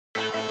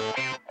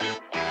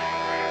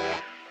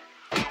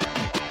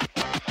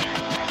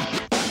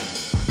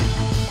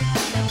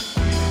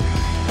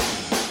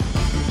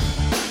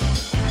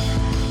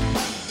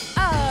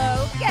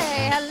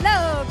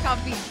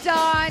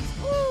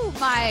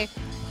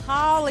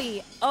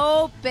poly,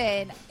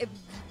 open,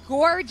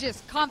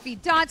 gorgeous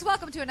confidantes.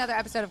 Welcome to another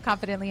episode of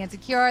Confidently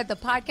Insecure, the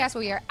podcast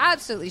where we are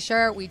absolutely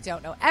sure we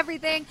don't know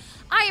everything.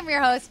 I am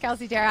your host,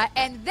 KELSEY JENNA,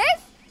 and this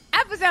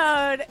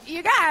episode,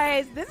 you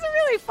guys, this is a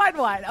really fun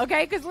one,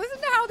 okay? Because listen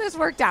to how this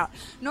worked out.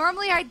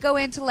 Normally, I'd go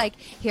into like,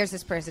 here's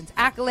this person's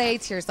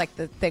accolades, here's like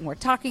the thing we're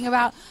talking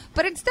about.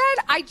 But instead,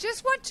 I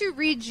just want to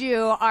read you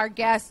our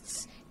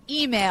guest's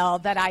email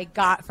that I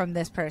got from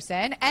this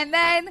person, and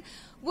then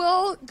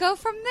we'll go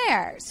from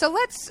there. So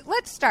let's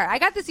start. I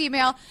got this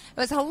email. It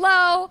was,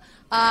 hello.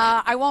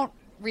 I won't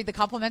read the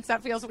compliments.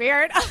 That feels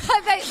weird.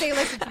 They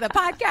listened to the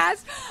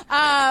podcast.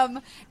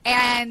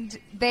 And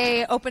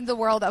they opened the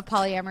world of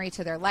polyamory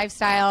to their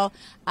lifestyle.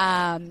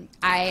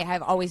 I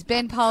have always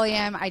been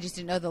polyam. I just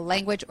didn't know the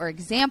language or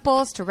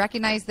examples to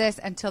recognize this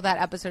until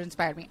that episode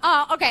inspired me.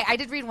 Oh, okay. I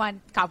did read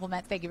one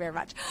compliment. Thank you very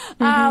much.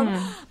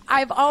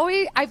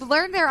 I've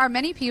learned there are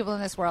many people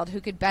in this world who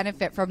could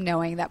benefit from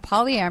knowing that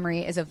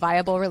polyamory is a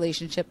viable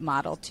relationship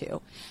model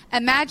too.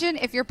 Imagine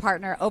if your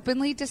partner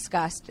openly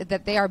discussed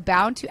that they are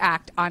bound to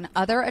act on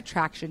other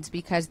attractions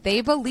because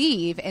they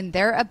believe in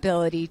their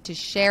ability to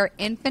share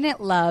infinite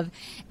love,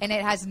 and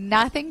it has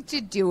nothing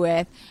to do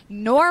with,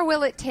 nor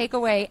will it take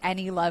away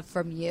any love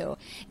from you.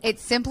 It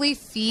simply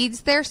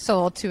feeds their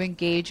soul to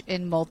engage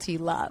in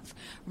multi-love.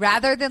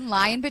 Rather than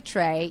lie and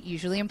betray,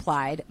 usually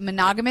implied,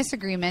 monogamous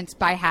agreements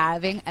by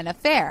having an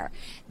affair.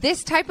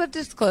 This type of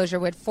disclosure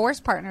would force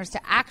partners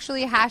to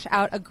actually hash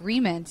out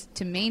agreements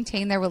to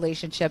maintain their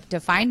relationship,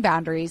 define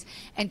boundaries,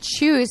 and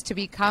choose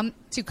to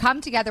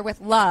come together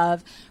with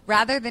love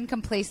rather than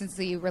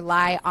complacency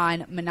rely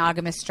on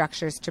monogamous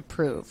structures to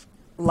prove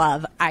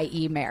love,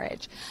 i.e.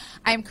 marriage.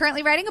 I am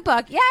currently writing a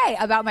book, yay,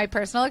 about my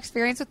personal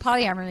experience with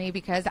polyamory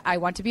because I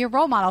want to be a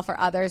role model for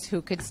others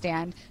who could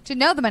stand to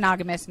know the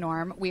monogamous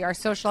norm we are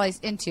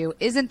socialized into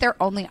isn't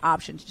their only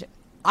options.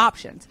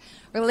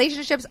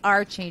 Relationships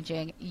are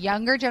changing.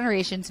 Younger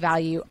generations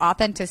value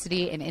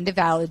authenticity and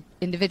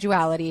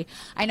individuality.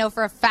 I know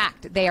for a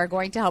fact they are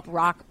going to help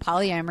rock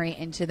polyamory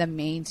into the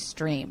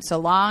mainstream, so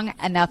long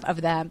as enough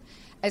of them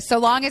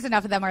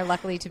are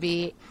lucky to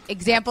be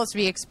examples to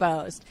be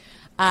exposed.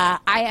 I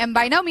am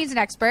by no means an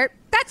expert.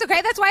 That's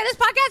okay. That's why this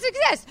podcast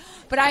exists.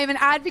 But I am an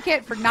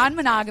advocate for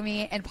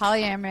non-monogamy and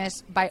polyamorous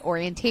by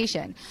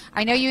orientation.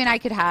 I know you and I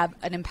could have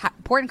an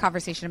important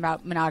conversation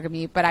about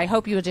monogamy, but I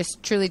hope you will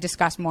just truly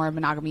discuss more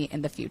monogamy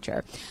in the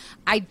future.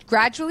 I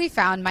gradually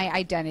found my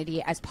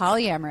identity as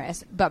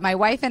polyamorous, but my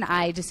wife and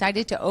I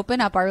decided to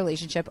open up our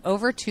relationship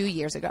over 2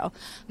 years ago.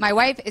 My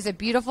wife is a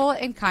beautiful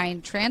and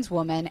kind trans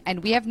woman,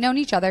 and we have known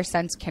each other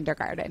since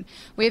kindergarten.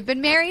 We have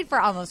been married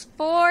for almost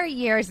 4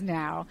 years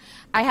now.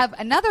 I have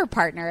another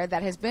partner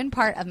that has been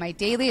part of my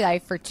daily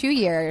life for 2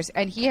 years,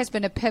 and he has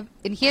been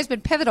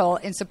pivotal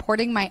in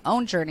supporting my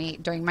own journey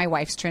during my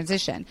wife's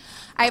transition.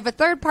 I have a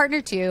third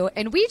partner too,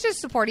 and we just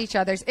support each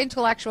other's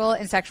intellectual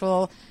and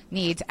sexual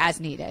needs as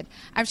needed.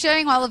 I'm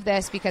sharing all of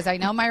this because I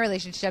know my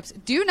relationships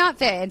do not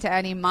fit into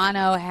any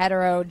mono,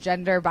 hetero,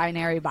 gender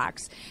binary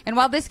box. And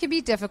while this can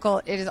be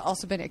difficult, it has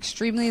also been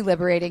extremely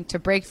liberating to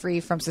break free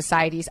from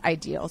society's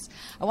ideals.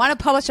 I want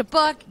to publish a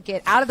book,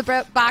 get out of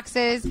the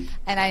boxes,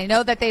 and I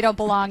know that they don't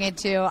belong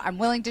into. I'm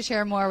willing to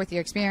share more with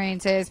your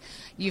experiences.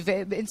 You've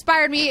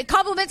inspired me.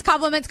 Compliments.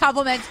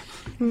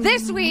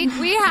 This week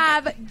we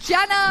have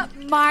Jenna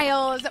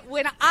Miles.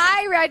 When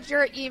I read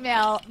your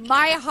email,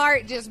 my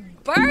heart just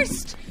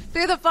burst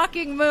through the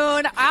fucking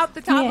moon, out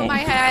the top of my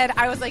head.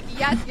 I was like,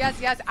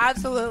 yes,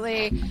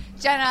 absolutely.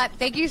 Jenna,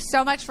 thank you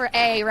so much for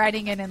A,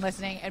 writing in and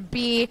listening, and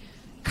B,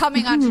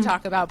 coming on to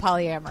talk about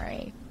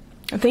polyamory.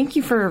 Thank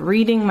you for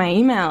reading my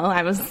email.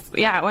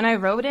 When I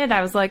wrote it,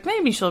 I was like,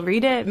 maybe she'll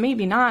read it,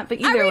 maybe not, but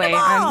either way,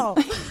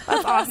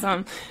 that's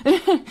awesome.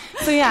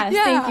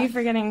 Thank you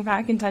for getting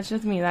back in touch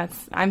with me.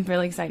 I'm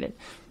really excited.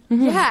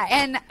 Yeah,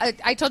 and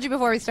I told you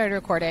before we started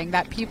recording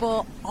that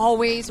people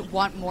always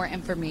want more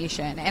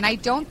information. And I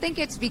don't think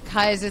it's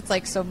because it's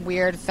like some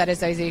weird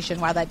fetishization,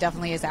 while that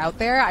definitely is out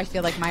there. I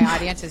feel like my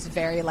audience is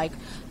very like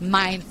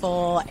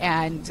mindful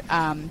and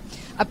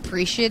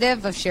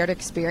appreciative of shared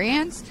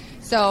experience.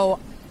 So,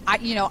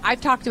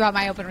 I've talked about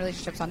my open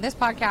relationships on this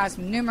podcast,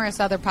 numerous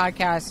other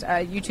podcasts,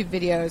 YouTube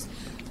videos,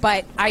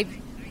 but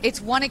it's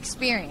one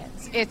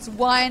experience. It's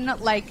one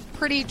like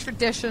pretty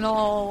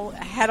traditional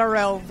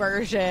hetero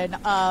version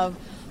of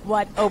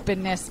what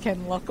openness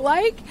can look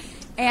like.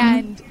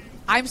 And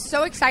I'm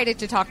so excited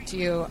to talk to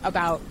you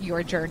about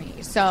your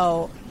journey.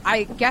 So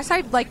I guess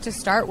I'd like to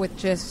start with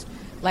just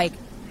like,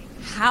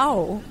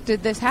 how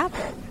did this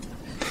happen?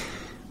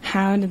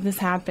 How did this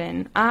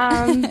happen?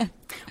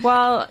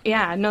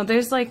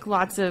 There's like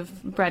lots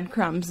of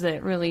breadcrumbs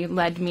that really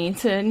led me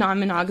to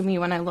non-monogamy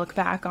when I look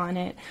back on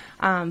it.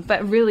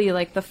 But really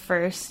like the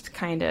first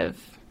kind of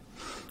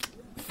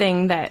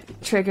thing that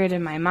triggered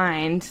in my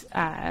mind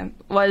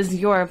was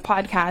your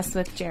podcast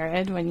with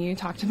Jared when you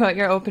talked about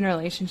your open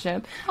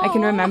relationship. Aww. I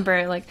can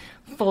remember like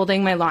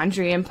folding my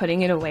laundry and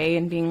putting it away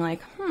and being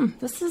like,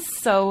 this is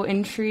so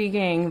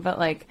intriguing, but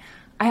like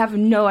I have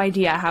no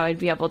idea how I'd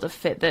be able to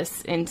fit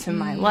this into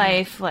my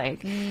life.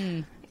 Like,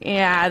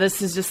 yeah,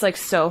 this is just like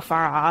so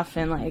far off.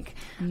 And like,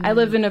 I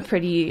live in a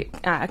pretty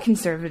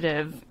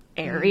conservative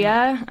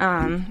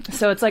area.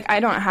 So it's like, I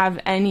don't have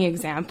any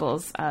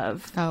examples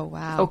of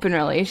open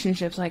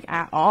relationships like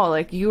at all.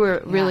 Like you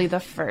were really the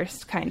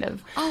first kind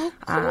of,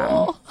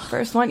 cool.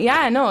 First one.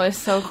 Yeah, no, it was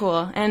so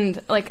cool.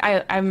 And like,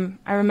 I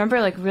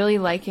remember like really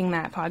liking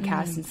that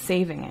podcast and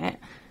saving it.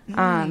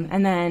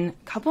 And then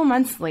a couple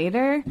months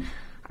later,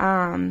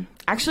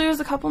 actually it was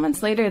a couple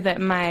months later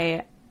that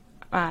my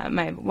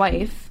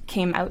wife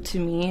came out to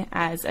me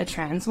as a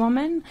trans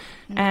woman.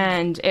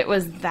 And it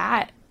was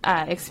that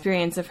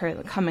experience of her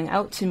coming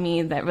out to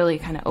me that really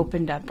kind of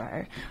opened up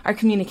our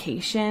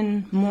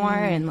communication more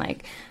and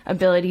like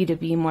ability to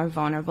be more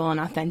vulnerable and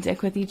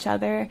authentic with each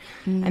other.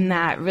 And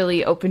that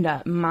really opened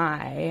up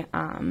my,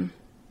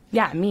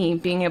 me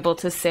being able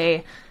to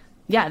say,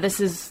 this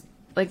is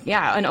like,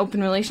 an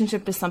open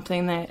relationship is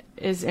something that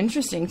is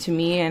interesting to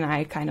me and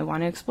I kind of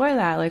want to explore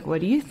that. Like, what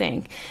do you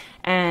think?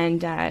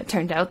 And it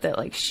turned out that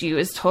like she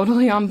was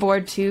totally on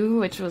board too,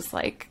 which was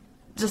like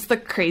just the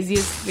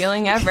craziest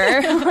feeling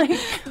ever. Like,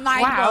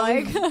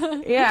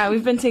 mind-blowing. Yeah,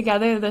 we've been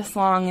together this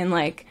long, and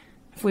like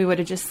if we would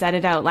have just said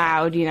it out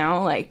loud, you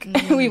know, like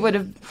we would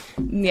have,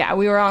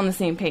 we were on the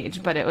same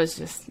page, but it was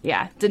just,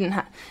 didn't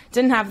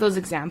have those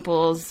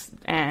examples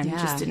and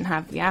just didn't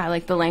have,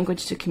 like the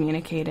language to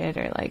communicate it,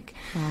 or like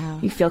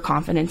you feel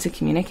confident to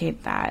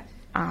communicate that.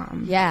 So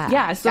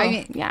I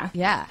mean,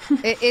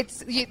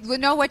 it's you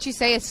know, what you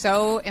say is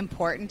so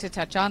important to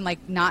touch on,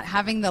 like not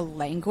having the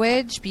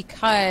language,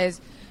 because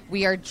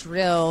we are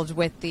drilled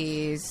with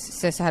these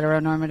cis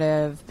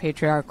heteronormative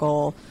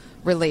patriarchal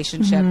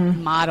relationship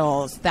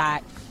models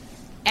that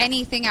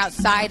anything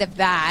outside of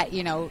that,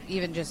 you know,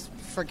 even just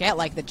forget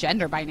like the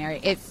gender binary,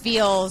 it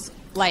feels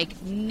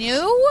like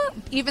new,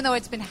 even though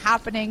it's been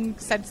happening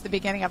since the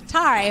beginning of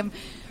time.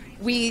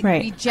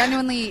 We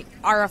genuinely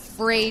are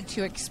afraid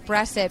to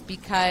express it,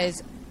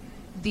 because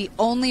the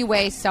only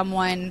way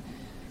someone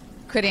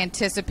could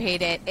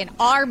anticipate it in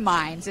our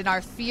minds, in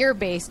our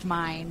fear-based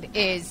mind,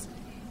 is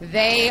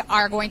they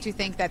are going to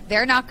think that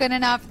they're not good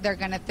enough. They're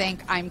going to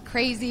think I'm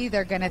crazy.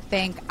 They're going to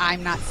think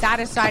I'm not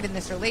satisfied in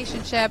this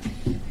relationship.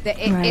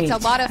 It's a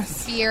lot of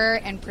fear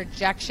and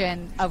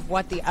projection of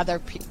what the other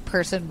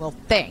person will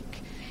think.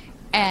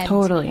 And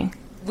totally,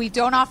 we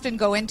don't often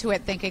go into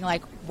it thinking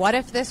like, what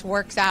if this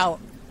works out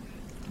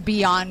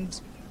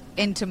beyond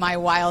into my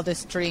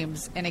wildest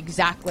dreams and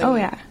exactly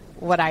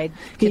what I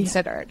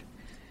considered?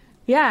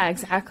 Yeah,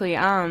 exactly.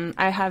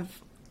 I have,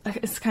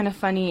 it's kind of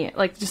funny,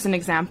 like just an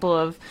example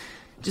of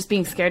just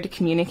being scared to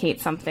communicate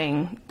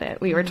something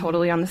that we were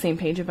totally on the same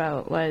page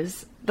about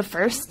was the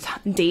first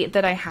date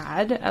that I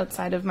had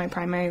outside of my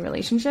primary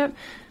relationship.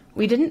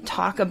 We didn't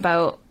talk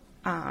about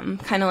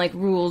kind of like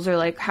rules or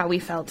like how we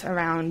felt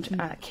around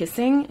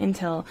kissing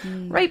until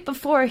right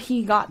before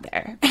he got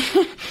there.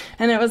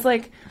 And it was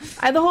like,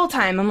 the whole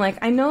time I'm like,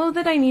 I know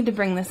that I need to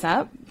bring this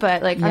up,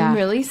 but like I'm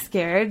really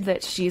scared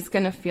that she's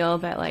going to feel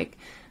that like,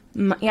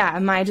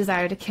 my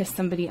desire to kiss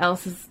somebody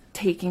else is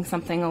taking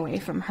something away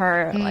from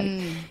her.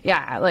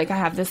 Like I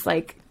have this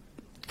like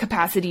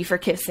capacity for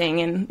kissing,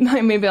 and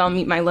maybe I'll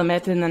meet my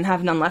limit and then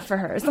have none left for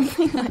her or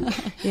something.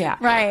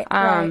 Right.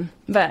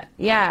 But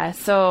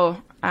so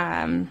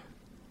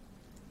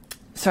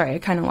sorry, I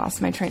kind of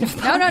lost my train of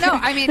thought. No.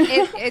 I mean,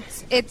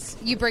 it's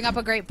you bring up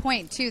a great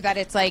point too, that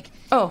it's like,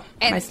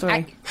 my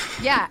story.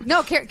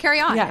 Carry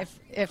on.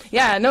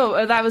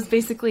 That was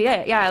basically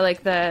it.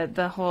 Like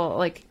the whole,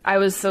 like, I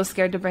was so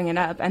scared to bring it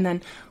up, and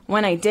then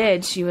when I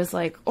did, she was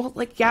like,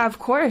 of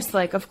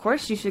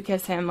course, you should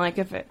kiss him. Like,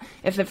 if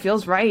it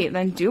feels right,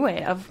 then do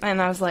it.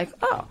 And I was like,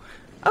 oh,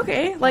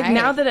 okay. Like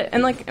now that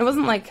it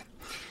wasn't like,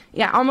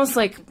 almost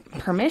like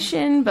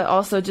permission, but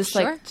also just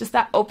like just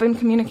that open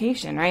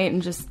communication, right?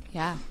 And just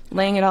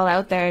laying it all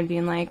out there and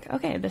being like,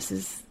 okay, this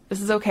is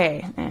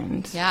okay.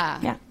 And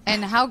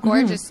and how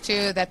gorgeous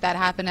too that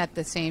happened at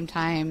the same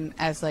time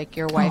as like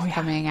your wife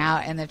coming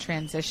out and the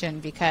transition,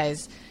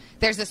 because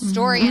there's a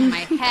story in my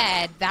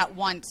head that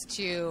wants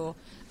to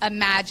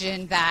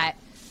imagine that,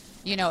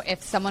 you know,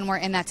 if someone were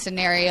in that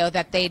scenario,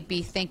 that they'd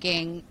be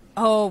thinking,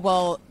 oh,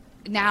 well,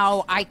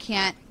 now I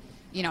can't,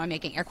 you know, I'm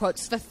making air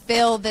quotes,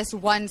 fulfill this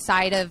one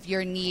side of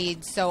your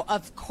needs. So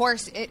of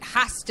course it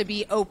has to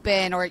be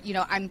open, or, you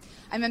know, I'm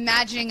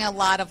imagining a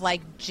lot of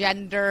like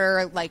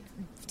gender, like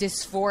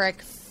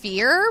dysphoric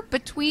fear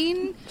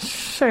between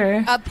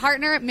a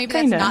partner. Maybe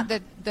that's not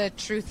the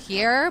truth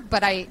here,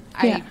 but I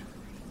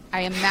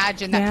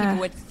imagine that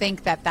people would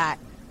think that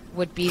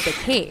would be the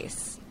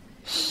case.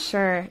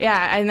 Sure.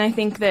 Yeah. And I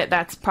think that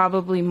that's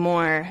probably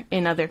more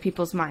in other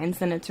people's minds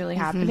than it's really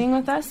happening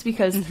with us,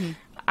 because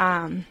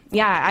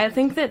I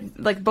think that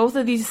like both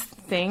of these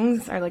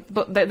things are like,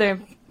 they're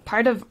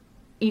part of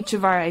each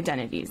of our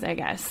identities, I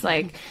guess.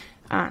 Like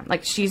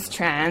she's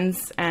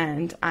trans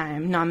and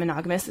I'm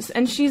non-monogamous,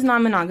 and she's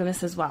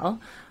non-monogamous as well.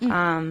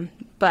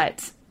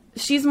 But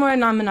she's more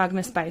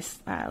non-monogamous by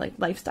like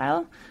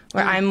lifestyle,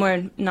 where I'm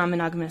more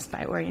non-monogamous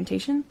by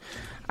orientation.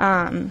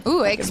 Explain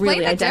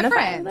really the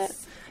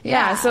difference.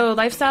 Yeah. So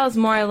lifestyle is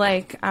more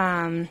like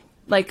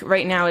like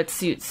right now it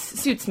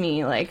suits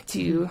me, like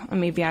to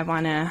maybe I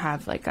want to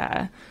have like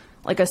a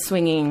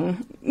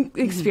swinging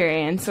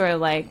experience, or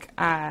like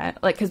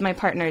because my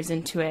partner's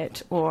into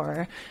it,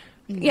 or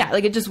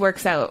like it just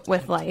works out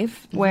with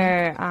life.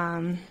 Where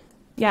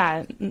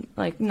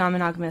like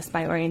non-monogamous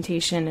by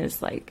orientation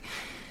is like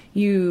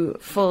you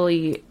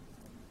fully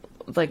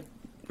like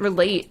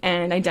relate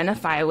and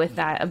identify with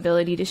that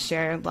ability to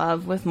share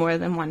love with more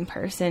than one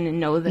person,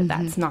 and know that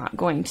that's not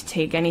going to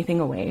take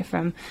anything away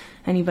from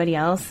anybody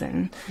else.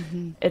 And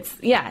it's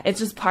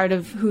just part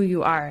of who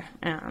you are.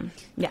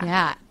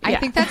 I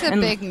think that's a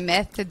big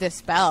myth to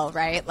dispel,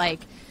 right? Like,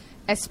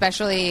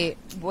 especially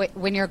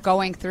when you're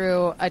going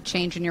through a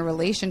change in your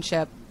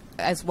relationship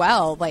as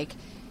well, like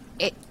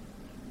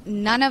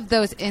none of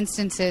those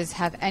instances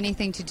have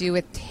anything to do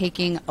with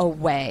taking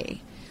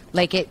away.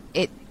 Like it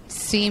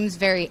seems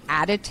very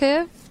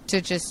additive to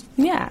just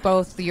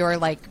both your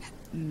like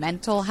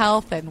mental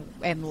health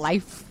and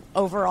life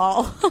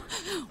overall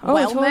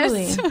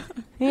wellness. Totally.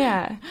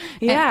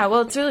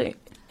 Well, it's really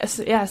it's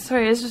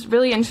just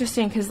really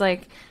interesting because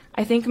like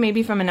I think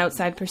maybe from an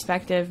outside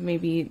perspective,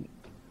 maybe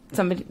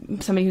somebody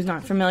who's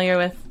not familiar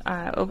with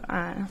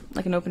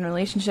like an open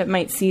relationship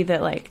might see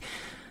that like,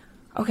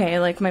 okay,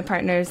 like my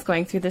partner is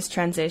going through this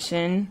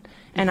transition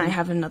and I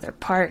have another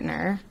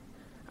partner,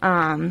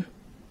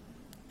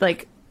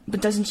 like, but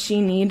doesn't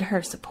she need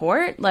her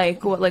support?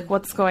 Like,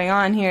 what's going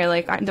on here?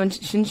 Like,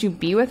 shouldn't you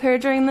be with her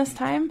during this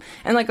time?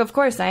 And like, of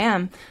course I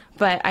am,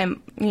 but I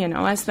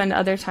spend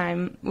other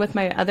time with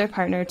my other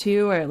partner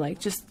too, or like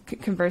just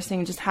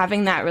conversing, just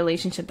having that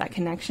relationship, that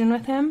connection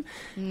with him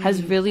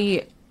has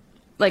really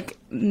like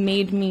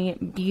made me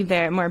be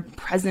there, more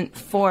present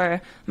for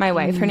my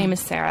wife. Her name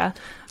is Sarah.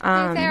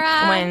 Hi,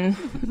 Sarah.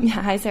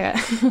 Hi,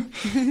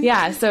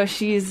 Sarah. So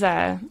she's,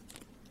 it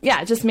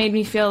just made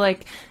me feel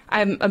like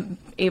I'm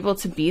able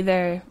to be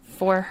there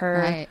for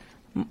her,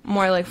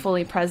 more like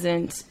fully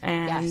present,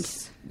 and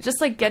just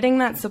like getting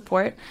that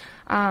support.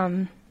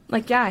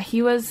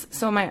 He was,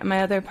 so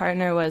my other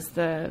partner was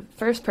the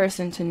first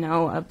person to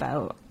know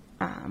about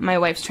my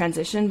wife's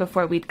transition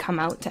before we'd come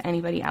out to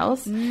anybody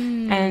else.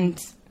 And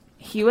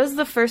he was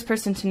the first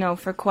person to know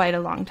for quite a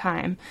long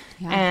time.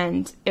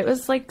 And it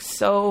was like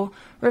so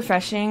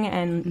refreshing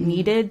and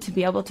needed to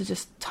be able to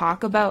just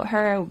talk about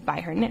her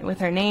by with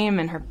her name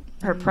and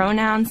her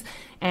pronouns,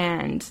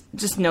 and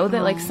just know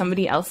that like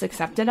somebody else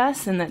accepted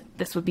us and that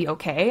this would be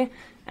okay.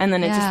 And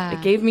then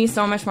it gave me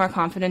so much more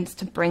confidence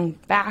to bring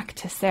back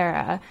to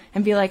Sarah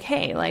and be like,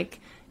 hey, like,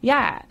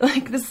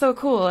 like this is so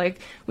cool.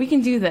 Like we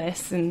can do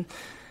this. And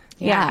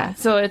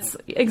so it's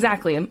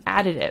exactly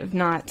additive,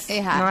 not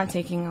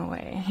taking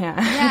away.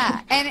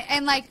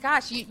 And like,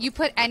 gosh, you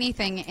put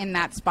anything in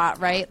that spot,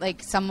 right?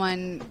 Like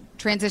someone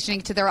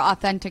transitioning to their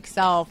authentic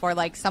self, or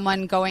like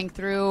someone going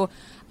through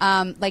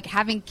like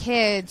having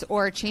kids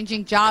or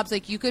changing jobs.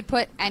 Like you could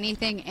put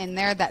anything in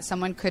there that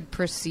someone could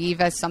perceive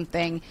as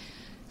something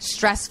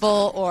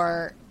stressful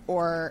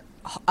or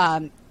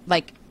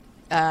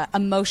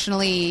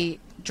emotionally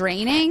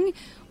draining,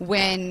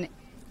 when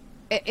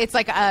it's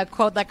like a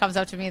quote that comes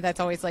up to me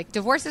that's always like,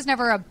 divorce is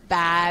never a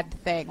bad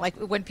thing. Like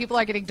when people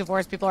are getting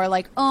divorced, people are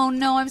like, oh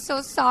no, I'm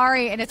so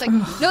sorry. And it's like,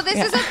 no,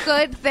 this is a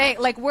good thing.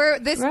 Like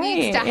this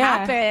needs to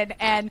happen.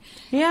 And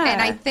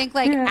I think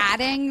like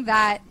adding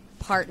that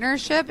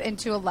partnership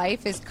into a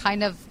life is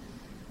kind of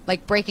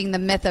like breaking the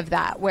myth of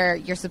that, where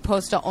you're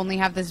supposed to only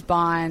have this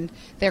bond.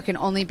 There can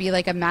only be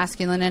like a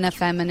masculine and a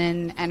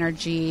feminine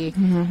energy.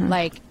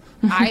 Like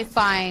I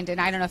find,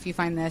 and I don't know if you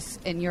find this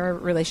in your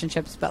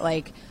relationships, but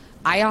like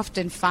I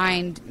often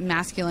find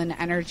masculine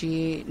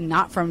energy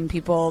not from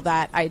people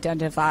that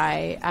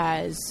identify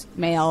as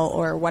male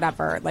or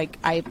whatever. Like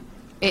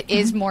it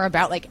is more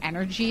about like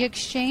energy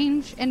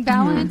exchange and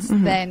balance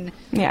than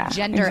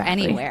gender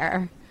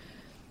anywhere.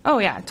 Oh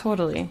yeah,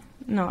 totally.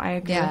 No, I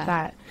agree with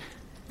that.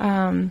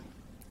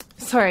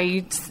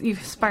 Sorry, you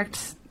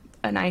sparked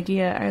an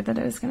idea that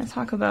I was going to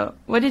talk about.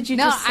 What did you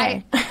just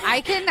say?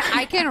 I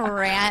can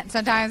rant.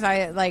 Sometimes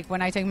I like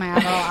when I take my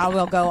Adderall, I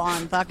will go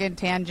on fucking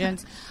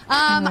tangents.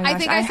 I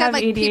think I said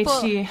like ADHD.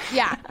 People.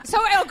 Yeah. So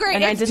great.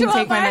 And I didn't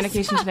take my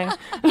medication today.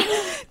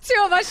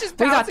 Two of us just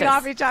bouncing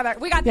off each other.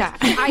 We got this.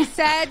 I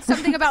said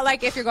something about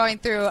like if you're going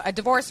through a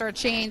divorce or a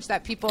change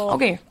that people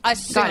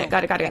assume.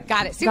 Got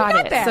it. See,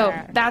 got it. There. So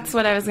that's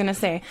what I was going to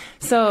say.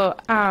 So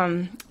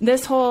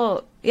this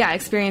whole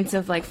experience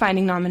of like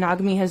finding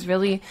non-monogamy has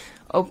really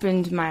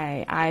opened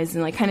my eyes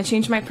and like kind of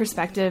changed my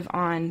perspective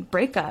on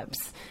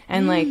breakups,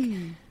 and like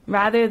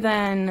rather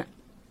than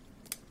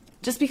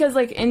just because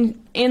like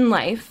in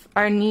life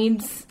our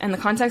needs and the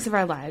context of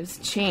our lives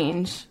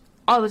change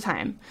all the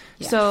time.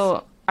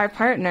 So our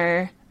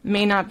partner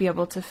may not be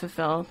able to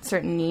fulfill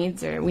certain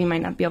needs, or we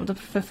might not be able to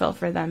fulfill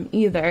for them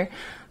either.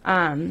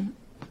 Oh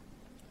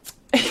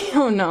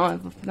no,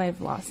 I've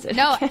lost it.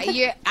 No,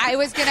 I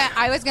was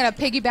gonna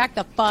piggyback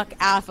the fuck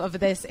off of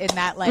this in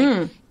that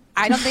like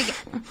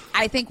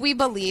I think we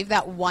believe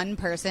that one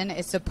person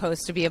is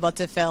supposed to be able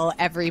to fill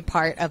every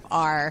part of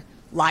our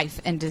life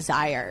and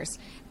desires.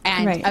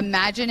 And Right.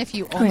 imagine if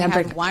you only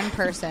had one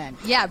person.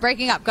 Yeah,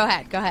 breaking up. Go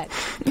ahead.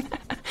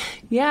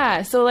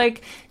 Yeah. So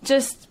like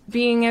just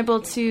being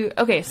able to,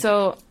 okay,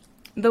 so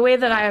the way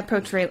that I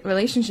approach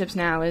relationships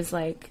now is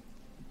like,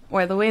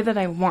 or the way that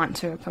I want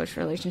to approach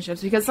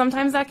relationships, because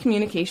sometimes that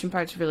communication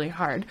part's really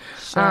hard.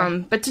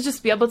 Sure. But to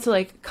just be able to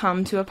like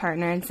come to a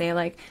partner and say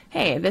like,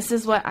 hey, this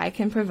is what I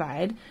can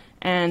provide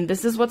and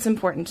this is what's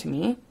important to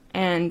me.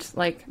 And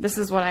like, this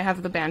is what I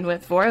have the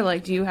bandwidth for.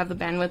 Like, do you have the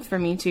bandwidth for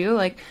me too?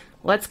 Like,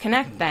 let's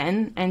connect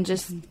then and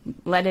just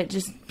let it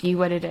just be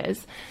what it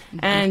is.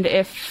 And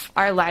if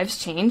our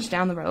lives change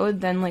down the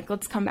road, then like,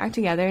 let's come back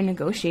together and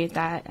negotiate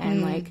that.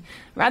 And like,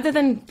 rather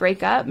than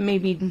break up,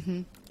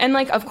 maybe, and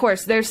like, of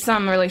course, there's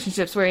some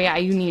relationships where, yeah,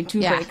 you need to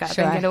break up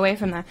and get away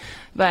from that.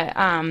 But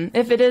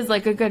if it is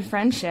like a good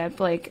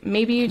friendship, like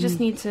maybe you just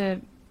need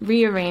to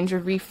rearrange or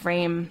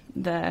reframe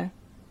the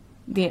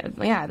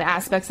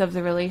aspects of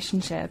the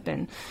relationship.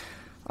 And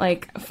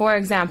like, for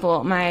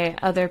example, my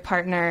other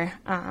partner,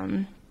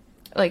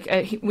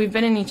 we've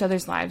been in each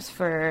other's lives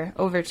for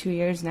over 2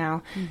 years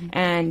now,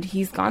 and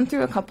he's gone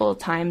through a couple of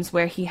times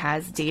where he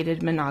has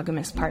dated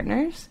monogamous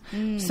partners.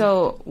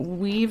 So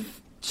we've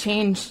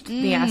changed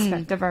the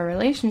aspect of our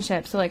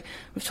relationship. So like,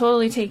 we've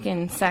totally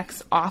taken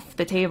sex off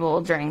the table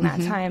during that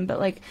time, but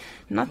like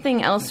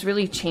nothing else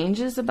really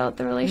changes about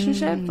the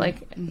relationship.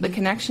 Like the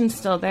connection's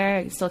still there,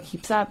 it still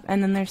keeps up,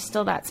 and then there's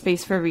still that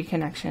space for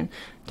reconnection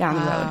down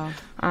the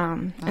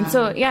road. And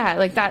so, yeah,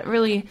 like that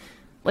really,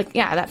 like,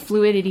 yeah, that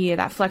fluidity,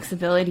 that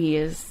flexibility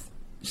is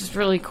just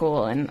really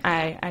cool. And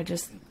I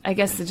guess I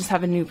just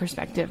have a new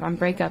perspective on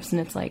breakups. And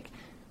it's like,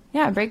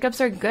 yeah,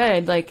 breakups are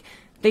good. Like,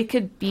 they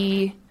could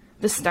be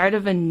the start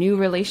of a new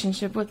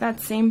relationship with that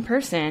same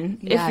person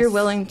if you're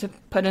willing to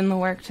put in the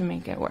work to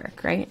make it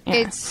work, right? Yeah.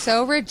 It's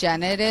so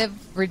regenerative.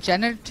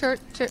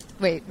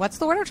 Wait, what's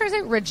the word I'm trying to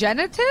say?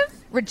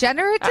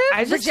 Regenerative?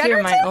 I just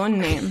hear my own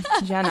name,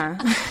 Jenna.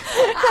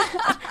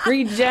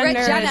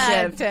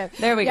 Regenerative.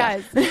 There we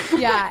go.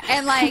 Yeah,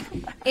 and like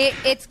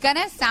it's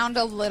gonna sound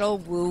a little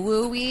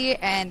woo-woo-y,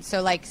 and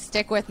so like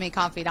stick with me,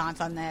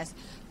 confidants, on this.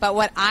 But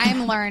what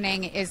I'm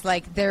learning is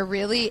like there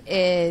really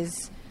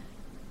is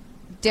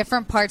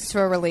different parts to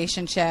a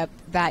relationship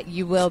that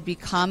you will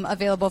become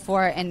available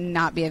for and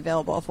not be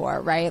available for,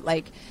 right?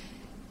 Like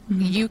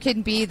you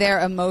can be there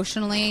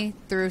emotionally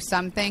through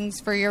some things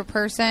for your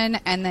person,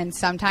 and then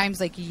sometimes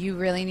like you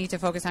really need to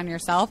focus on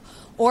yourself,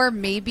 or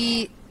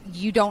maybe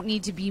you don't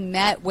need to be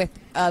met with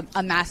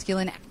a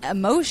masculine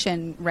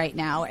emotion right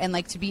now, and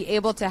like to be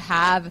able to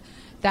have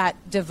that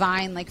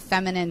divine, like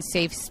feminine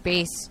safe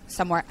space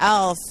somewhere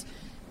else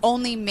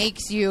only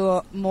makes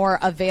you more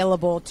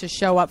available to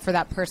show up for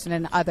that person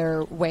in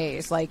other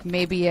ways. Like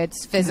maybe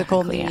it's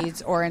physical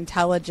needs or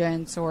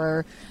intelligence,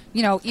 or,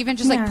 you know, even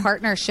just like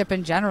partnership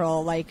in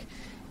general, like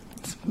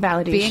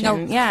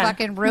validation, being a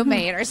fucking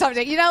roommate or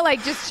something, you know,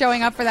 like just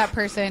showing up for that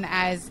person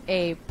as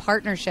a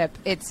partnership.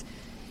 It's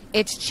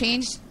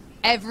changed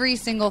every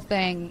single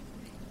thing,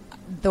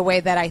 the way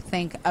that I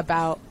think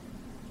about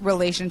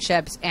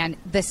relationships, and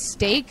the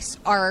stakes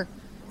are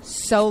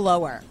so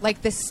lower.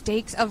 Like the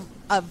stakes of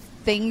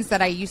things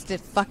that I used to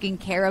fucking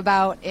care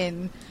about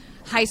in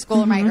high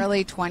school in my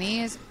early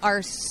 20s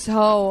are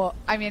so,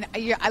 I mean,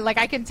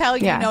 I can tell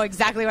you know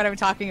exactly what I'm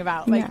talking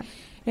about. Like,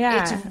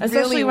 it's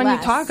especially when you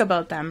talk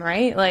about them,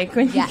 right? Like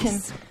when you can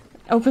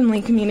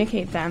openly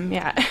communicate them.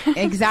 Yeah,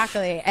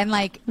 exactly. And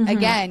like,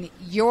 again,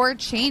 you are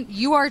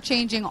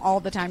changing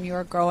all the time. You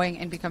are growing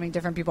and becoming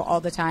different people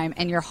all the time.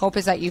 And your hope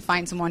is that you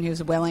find someone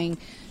who's willing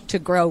to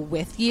grow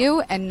with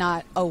you and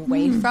not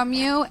away from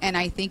you. And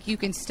I think you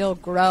can still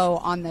grow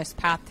on this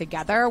path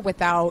together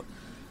without,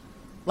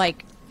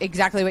 like,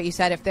 exactly what you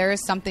said. If there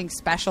is something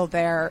special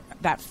there,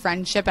 that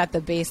friendship at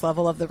the base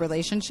level of the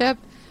relationship,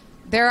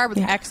 there are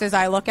exes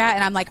I look at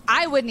and I'm like,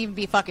 I wouldn't even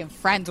be fucking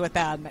friends with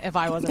them if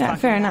I wasn't fucking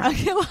fair enough.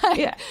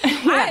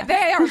 Like,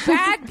 they are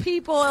bad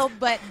people,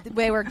 but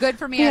they were good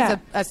for me as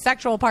a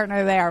sexual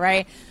partner there,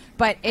 right?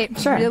 But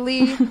it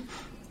really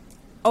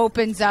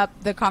opens up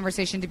the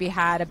conversation to be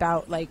had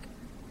about, like,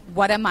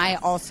 what am I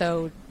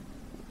also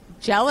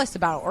jealous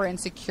about or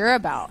insecure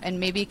about? And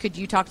maybe could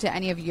you talk to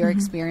any of your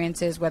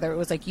experiences, whether it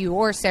was like you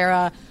or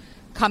Sarah,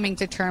 coming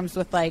to terms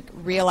with like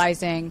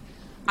realizing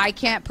I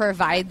can't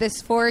provide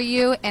this for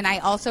you, and I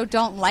also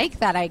don't like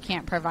that I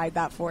can't provide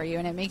that for you,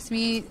 and it makes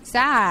me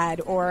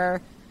sad,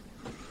 or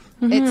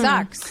it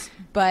sucks,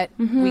 but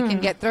we can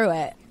get through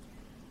it.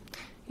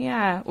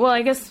 Yeah. Well,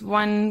 I guess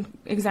one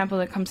example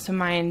that comes to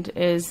mind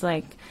is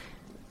like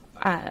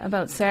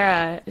about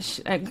Sarah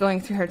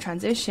going through her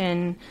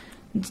transition,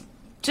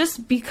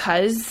 just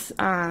because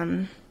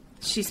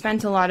she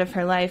spent a lot of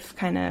her life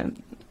kind of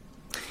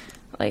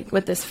like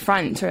with this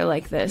front, or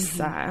like this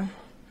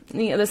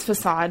this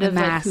facade of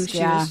mask, like who she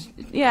was.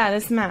 Yeah,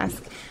 this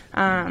mask.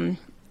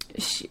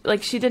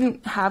 She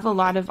didn't have a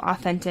lot of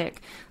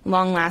authentic,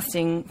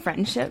 long-lasting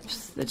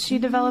friendships that she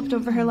developed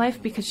over her life,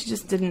 because she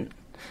just didn't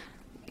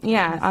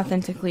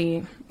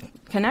authentically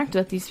connect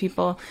with these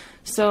people.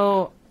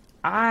 So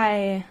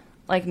I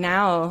like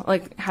now,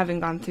 like having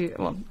gone through,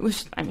 well,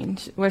 I mean,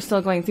 we're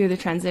still going through the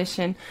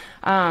transition,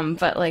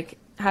 but like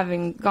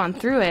having gone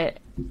through it,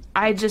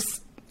 I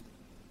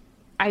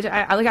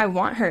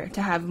want her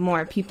to have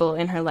more people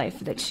in her life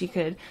that she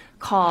could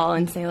call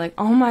and say like,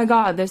 oh my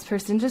God, this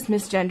person just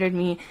misgendered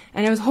me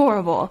and it was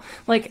horrible.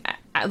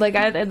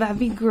 That'd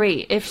be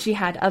great if she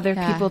had other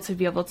people to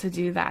be able to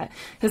do that.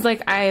 Cause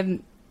like, I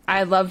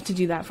love to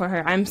do that for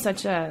her. I'm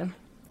such I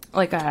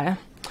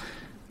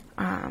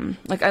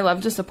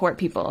love to support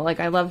people. Like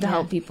I love to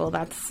help people.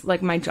 That's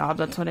like my job.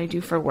 That's what I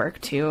do for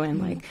work too.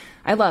 And like,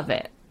 I love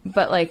it.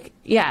 But like,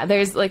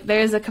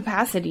 there's a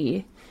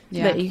capacity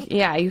that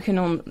you can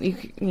only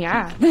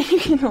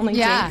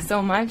take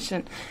so much.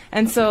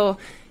 And so,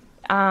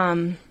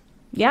 so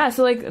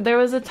like there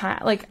was a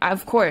time, like,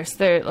 of course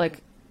there, like,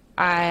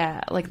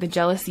 I, like the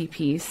jealousy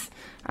piece,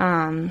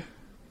 I'm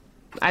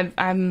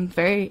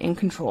very in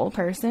control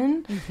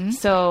person.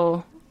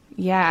 So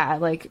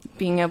like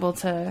being able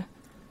to,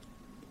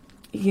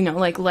 you know,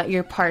 like let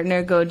your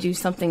partner go do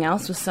something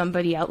else with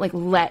somebody else, like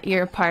let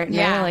your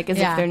partner, like as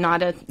if they're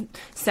not a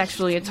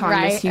sexually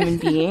autonomous human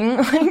being.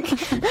 Like,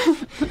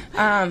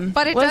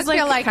 but it does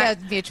feel like a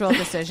mutual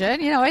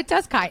decision. You know, it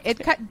does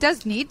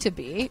does need to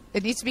be.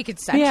 It needs to be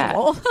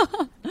consensual.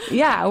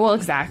 Well,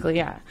 exactly.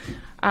 Yeah.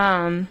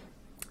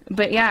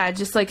 But yeah,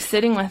 just like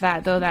sitting with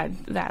that though,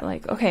 that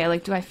like, okay,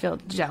 like, do I feel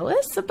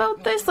jealous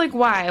about this? Like,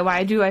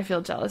 why do I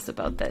feel jealous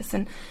about this?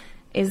 And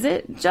is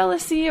it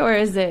jealousy or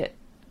is it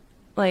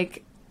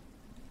like,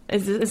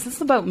 is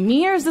this about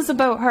me or is this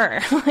about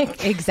her?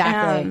 Like,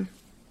 exactly.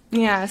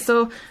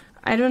 So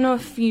I don't know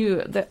if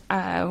the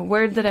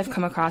word that I've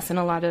come across in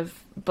a lot of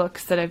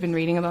books that I've been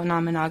reading about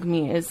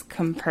non-monogamy is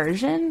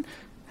compersion.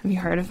 Have you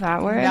heard of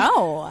that word?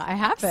 No, I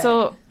haven't.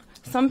 So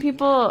some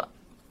people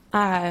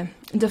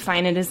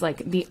define it as like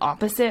the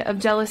opposite of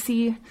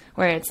jealousy,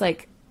 where it's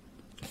like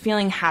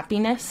feeling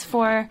happiness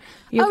for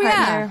your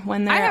partner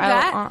when they're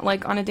out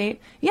on a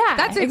date. Yeah,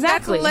 that's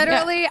exactly. That's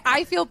literally,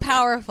 I feel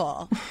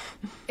powerful.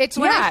 It's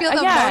when I feel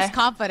the most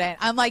confident.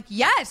 I'm like,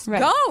 yes,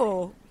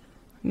 go.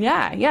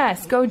 Yeah,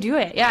 yes, go do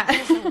it. Yeah.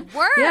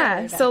 Word.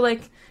 Yeah. So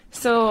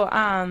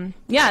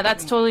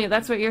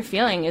that's what you're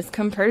feeling is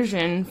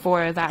compersion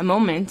for that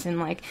moment and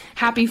like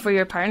happy for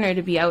your partner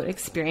to be out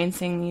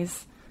experiencing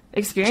these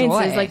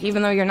experiences. Joy. Like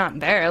even though you're not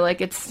there,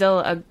 like it's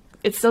still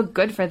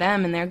good for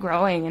them and they're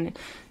growing and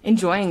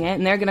enjoying it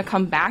and they're going to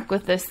come back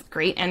with this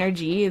great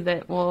energy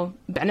that will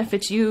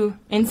benefit you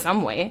in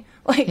some way.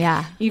 Like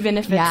even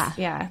if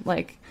it's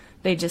like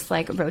they just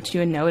like wrote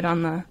you a note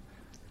on the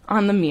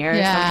mirror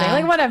or something,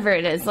 like whatever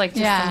it is, like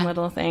just some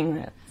little thing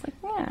that's like,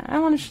 I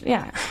want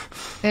to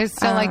there's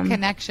still like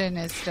connection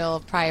is still a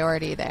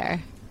priority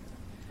there,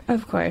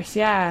 of course.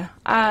 But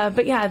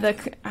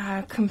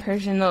the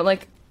compersion though,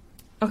 like,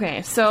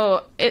 okay,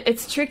 so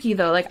it's tricky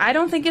though. Like I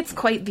don't think it's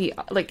quite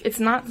it's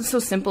not so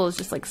simple as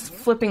just like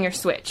flipping your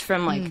switch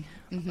from like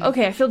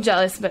okay, I feel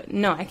jealous, but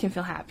no, I can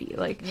feel happy.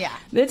 Like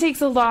it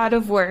takes a lot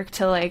of work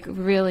to like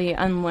really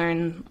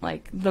unlearn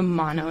like the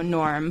mono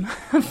norm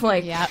of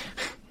like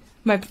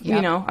my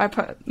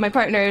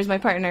partner is my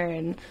partner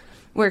and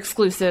we're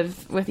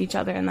exclusive with each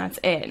other and that's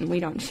it, and we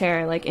don't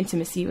share like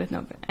intimacy with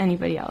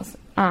anybody else.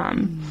 But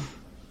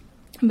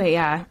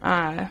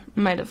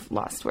might have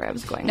lost where I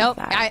was going. Nope.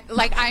 With that.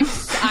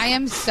 I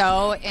am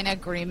so in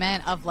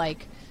agreement of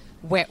like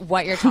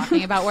what you're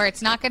talking about, where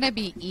it's not going to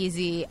be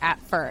easy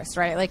at first,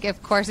 right? Like,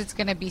 of course, it's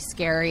going to be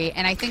scary,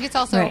 and I think it's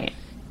also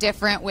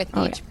different with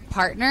each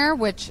partner.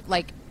 Which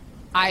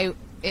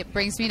it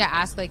brings me to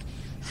ask, like,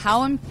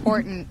 how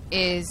important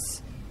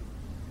is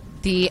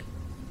the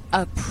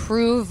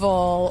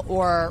approval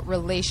or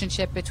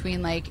relationship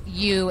between like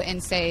you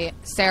and say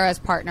Sarah's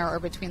partner, or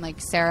between like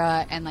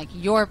Sarah and like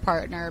your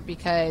partner?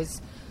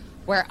 Because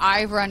where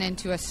I've run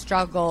into a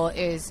struggle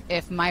is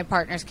if my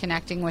partner's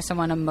connecting with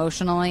someone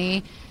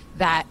emotionally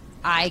that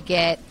I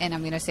get, and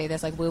I'm going to say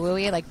this like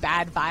woo-woo-y, like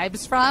bad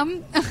vibes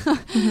from,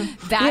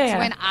 that's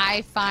when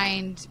I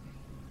find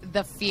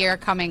the fear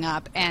coming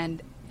up.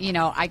 And, you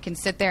know, I can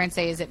sit there and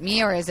say, is it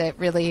me, or is it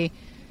really,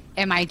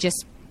 am I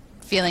just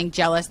feeling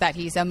jealous that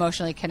he's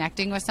emotionally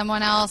connecting with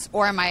someone else,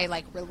 or am I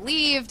like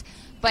relieved?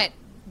 But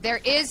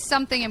there is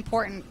something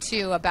important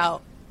too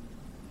about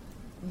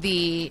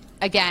I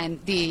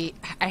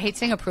hate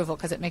saying approval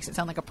because it makes it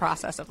sound like a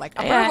process of like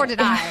approve or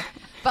deny,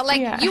 but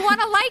like you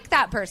want to like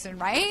that person,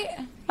 right?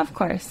 Of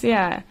course.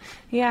 Yeah.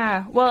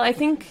 Well, I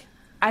think,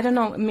 I don't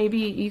know, maybe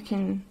you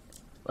can,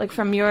 like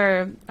from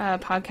your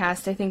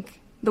podcast, I think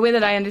the way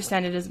that I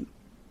understand it is,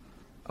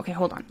 okay,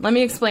 hold on. Let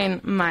me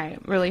explain my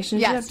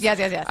relationship.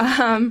 Yes.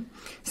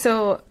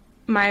 So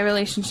my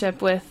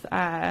relationship with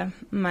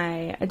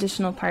my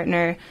additional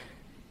partner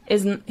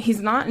he's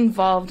not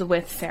involved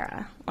with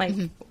Sarah. Like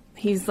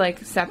he's like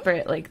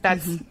separate. Like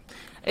that's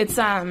it's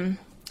a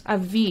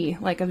V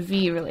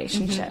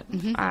relationship.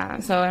 So I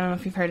don't know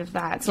if you've heard of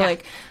that. So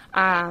like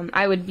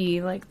I would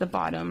be like the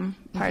bottom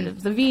part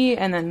of the V,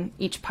 and then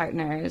each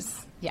partner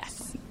is the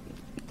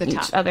each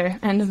top. Other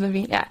end of the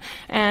V,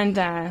 and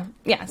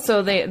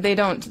so they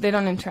don't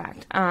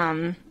interact.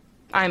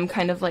 I'm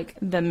kind of like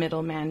the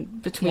middleman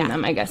between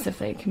them, I guess, if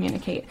they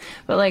communicate.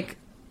 But like,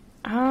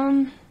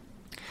 I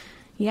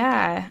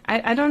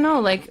don't know.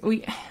 Like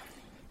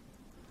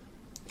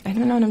I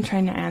don't know what I'm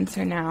trying to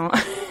answer now.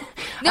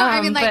 No,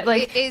 I mean, like, but,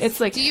 like it's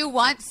like, do you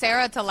want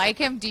Sarah to like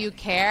him? Do you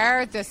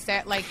care? Is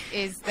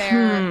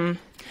there?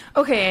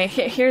 Okay,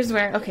 here's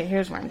where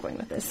I'm going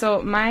with this.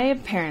 So my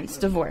parents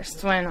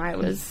divorced when I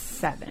was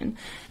 7,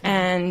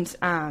 and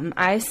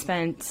I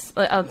spent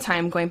a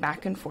time going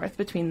back and forth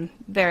between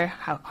their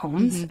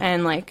homes,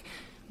 and like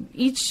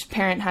each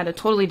parent had a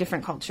totally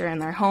different culture in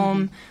their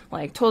home,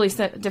 like totally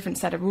different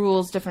set of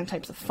rules, different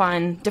types of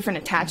fun, different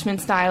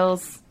attachment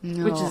styles,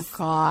 which is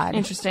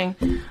interesting.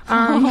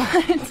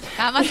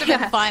 That must have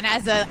been fun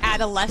as an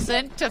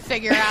adolescent to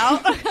figure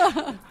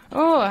out.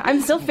 Oh,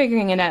 I'm still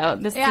figuring it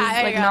out. This is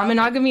like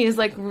non-monogamy is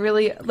like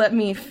really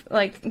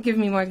give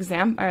me more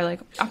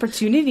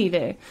opportunity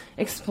to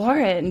explore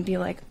it and be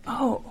like,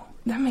 oh,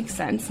 that makes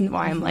sense and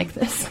why I'm like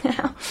this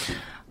now.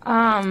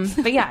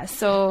 But yeah,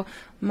 so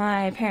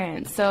my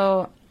parents,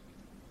 so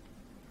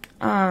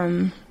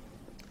they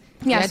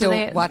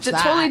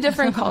totally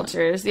different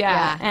cultures,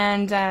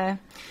 and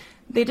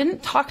they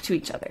didn't talk to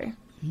each other.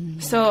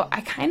 So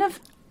I kind of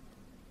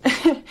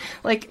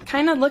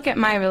look at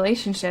my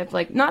relationship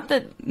like not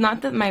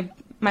that my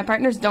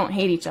partners don't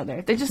hate each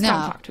other, they just don't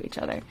talk to each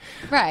other,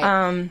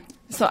 right?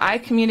 So I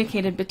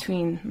communicated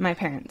between my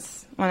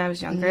parents when I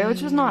was younger,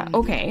 which was not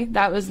okay.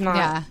 That was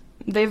not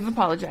they've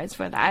apologized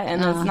for that,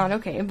 and that's not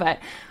okay, but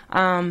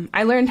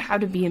I learned how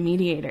to be a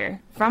mediator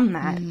from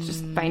that,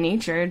 just by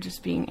nature,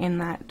 just being in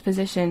that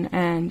position,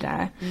 and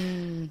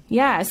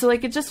so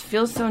like it just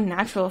feels so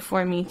natural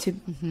for me to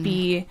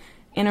be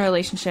in a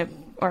relationship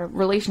or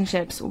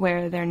relationships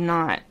where they're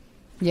not.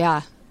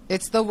 Yeah.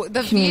 It's the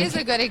V is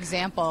a good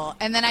example.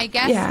 And then I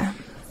guess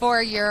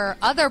for your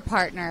other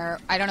partner,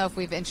 I don't know if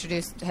we've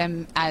introduced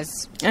him as.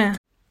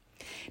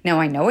 Now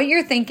I know what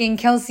you're thinking,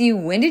 Kelsey.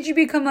 When did you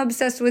become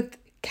obsessed with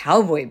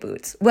cowboy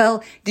boots?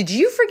 Well, did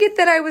you forget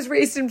that I was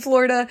raised in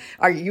Florida?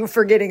 Are you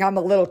forgetting I'm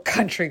a little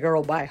country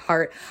girl by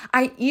heart?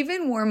 I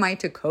even wore my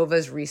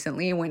Tacovas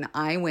recently when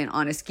I went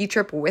on a ski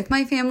trip with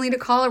my family to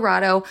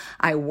Colorado.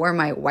 I wore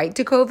my white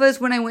Tacovas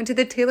when I went to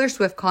the Taylor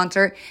Swift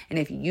concert. And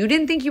if you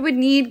didn't think you would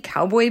need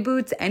cowboy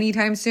boots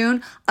anytime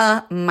soon,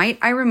 might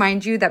I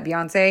remind you that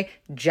Beyonce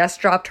just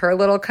dropped her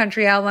little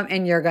country album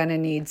and you're gonna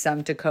need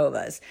some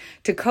Tacovas.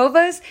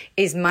 Tacovas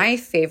is my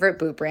favorite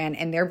boot brand,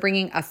 and they're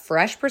bringing a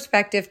fresh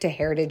perspective to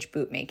heritage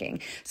boot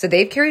making. So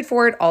they've carried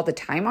forward all the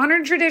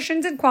time-honored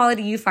traditions and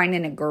quality you find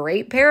in a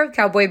great pair of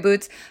cowboy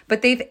boots,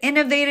 but they've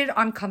innovated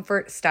on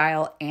comfort,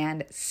 style,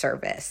 and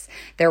service.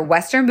 Their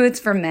Western boots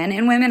for men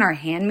and women are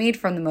handmade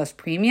from the most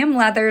premium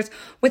leathers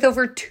with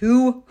over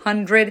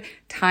 200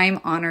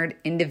 time-honored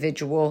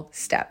individual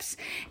steps.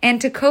 And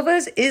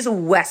Tacovas is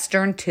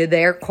Western to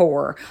their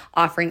core,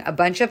 offering a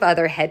bunch of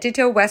other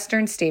head-to-toe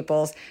Western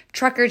staples,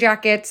 trucker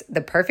jackets,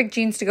 the perfect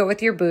jeans to go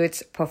with your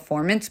boots,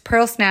 performance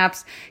pearl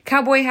snaps,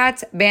 cowboy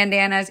hats,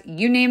 bandanas,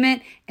 you name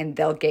it, and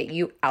they'll get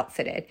you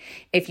outfitted.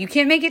 If you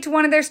can't make it to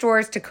one of their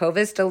stores,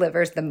 Tacovas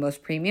delivers the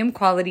most premium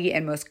quality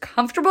and most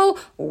comfortable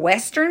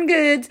Western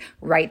goods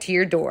right to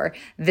your door.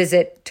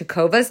 Visit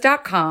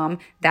tacovas.com,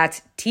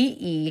 that's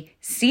TECOVAS.com,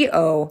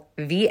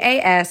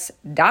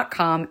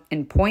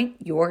 and point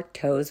your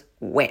toes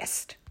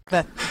west.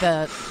 I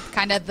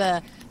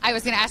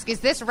was going to ask,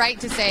 is this right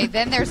to say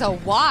then there's a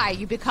Y,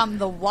 you become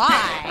the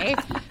Y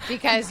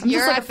because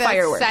you're at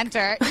the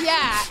center.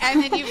 Yeah.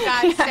 And then you've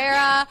got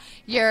Sarah,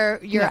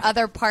 your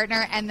other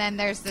partner, and then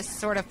there's this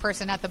sort of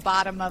person at the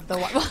bottom of the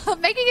Y. Well,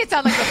 making it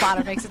sound like the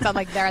bottom makes it sound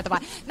like they're at the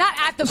bottom. Not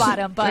at the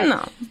bottom,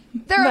 but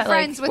they're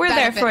friends with we're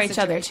benefits. We're there for each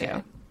other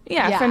too.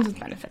 Yeah, friends with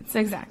benefits.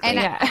 Exactly. And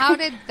how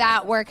did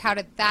that work? How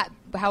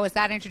was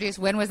that introduced?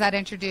 When was that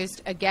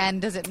introduced? Again,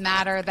 does it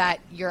matter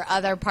that your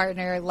other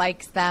partner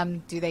likes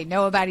them? Do they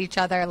know about each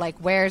other? Like,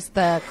 where's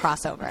the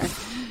crossover?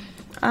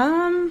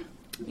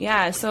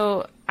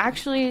 So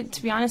actually,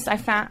 to be honest, I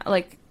found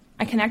I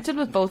connected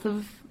with both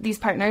of these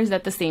partners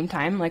at the same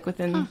time, like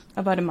within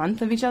about a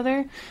month of each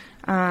other,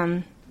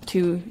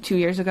 2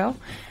 years ago.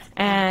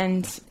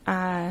 And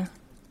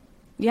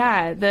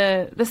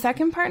the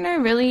second partner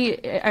really,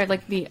 or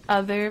like the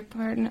other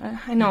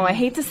partner, I know, I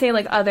hate to say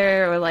like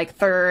other or like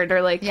third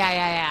or like.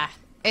 Yeah.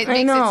 It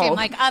makes it seem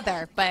like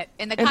other, but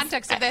in the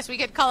context of this, we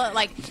could call it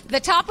like the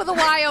top of the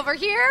Y over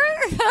here.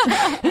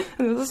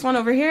 This one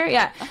over here,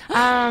 yeah.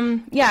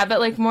 But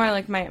like more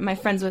like my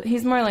friends with,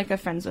 he's more like a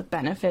friends with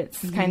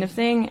benefits kind of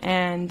thing.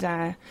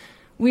 And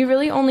we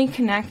really only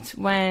connect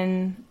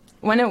when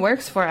it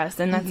works for us,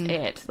 and that's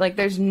it. Like,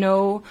 there's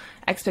no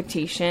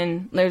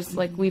expectation. There's,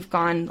 like, we've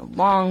gone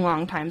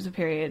long times of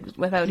period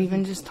without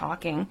even just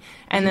talking,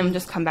 and then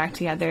just come back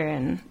together,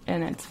 and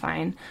it's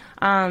fine.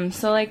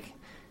 So, like,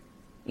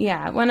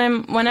 yeah, when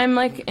I'm,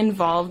 like,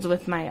 involved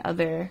with my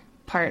other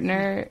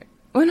partner,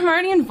 when I'm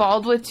already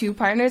involved with 2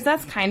 partners,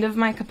 that's kind of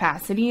my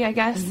capacity, I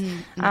guess.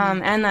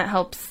 And that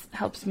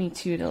helps me,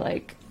 too, to,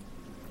 like,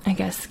 I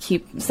guess,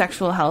 keep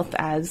sexual health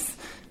as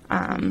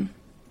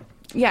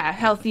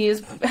healthy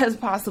as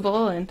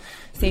possible and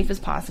safe as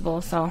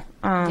possible. So,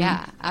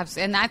 yeah,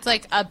 absolutely. And that's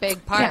like a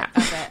big part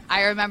of it.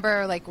 I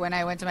remember like when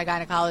I went to my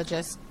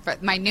gynecologist,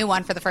 my new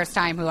one for the first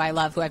time, who I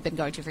love, who I've been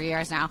going to for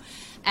years now.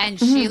 And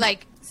she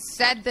like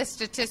said this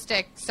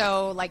statistic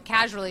so like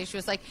casually. She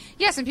was like,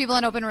 yes, and people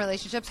in open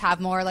relationships have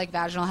more like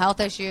vaginal health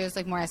issues,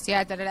 like more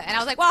STI, and I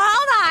was like, well,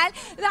 hold on,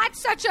 that's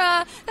such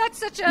a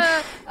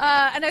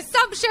an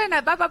assumption,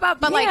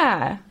 but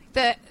like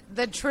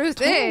the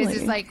truth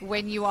is like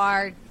when you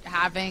are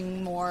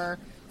having more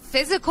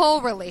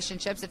physical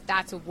relationships, if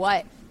that's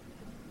what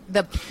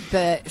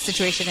the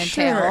situation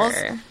entails,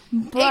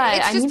 but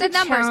it's just a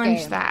numbers challenge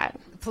game. That.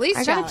 Please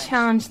I gotta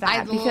challenge that.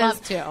 I'd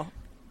love to.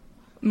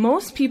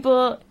 Most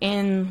people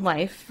in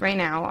life right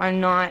now are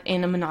not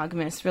in a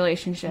monogamous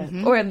relationship,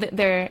 or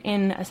they're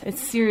in a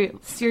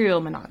serial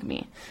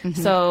monogamy.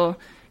 So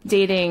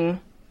dating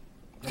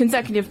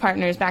consecutive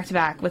partners back to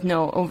back with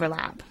no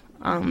overlap.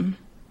 Or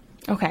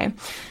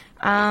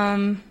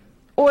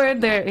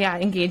they're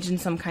engaged in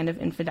some kind of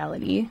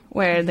infidelity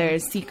where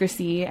there's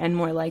secrecy and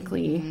more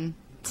likely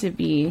to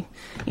be,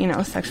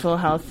 sexual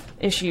health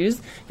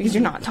issues because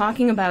you're not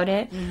talking about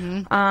it.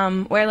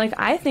 Where like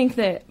I think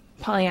that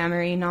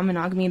polyamory,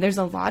 non-monogamy, there's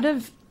a lot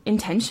of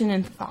intention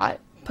and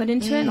thought put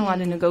into it and a lot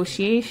of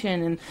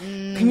negotiation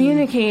and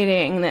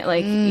communicating that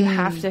like you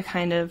have to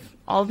kind of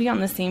all be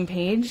on the same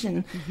page.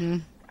 And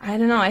I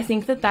don't know, I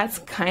think that that's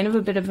kind of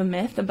a bit of a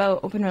myth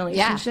about open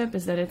relationship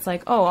is that it's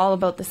like, oh, all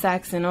about the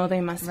sex and they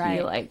must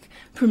be like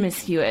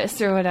promiscuous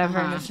or whatever.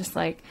 And it's just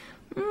like,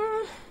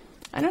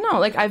 I don't know,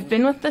 like I've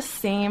been with the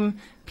same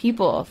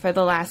people for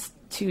the last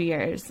 2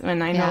 years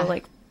and I know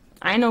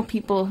I know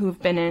people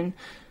who've been in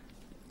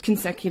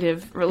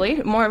consecutive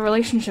more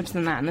relationships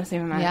than that in the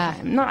same amount of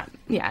time.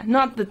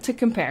 Not to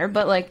compare,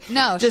 but like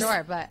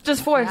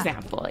just for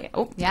example.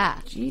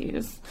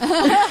 Jeez.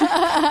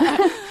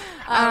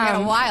 I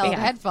got a wild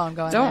headphone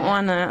going. Don't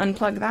want to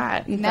unplug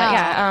that.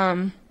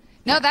 No.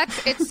 No,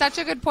 it's such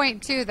a good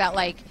point too that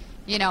like,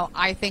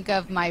 I think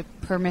of my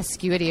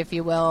promiscuity, if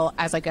you will,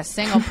 as like a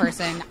single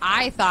person.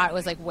 I thought it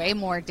was like way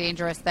more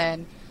dangerous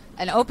than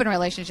an open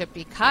relationship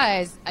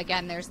because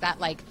again, there's that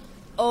like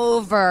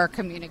over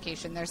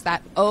communication. There's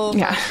that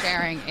over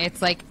sharing.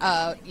 It's like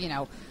a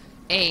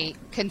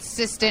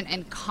consistent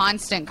and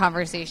constant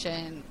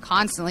conversation,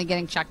 constantly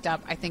getting checked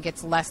up. I think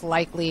it's less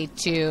likely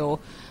to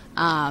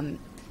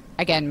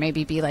again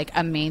maybe be like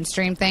a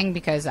mainstream thing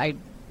because I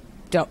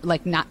don't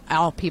like not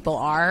all people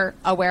are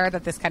aware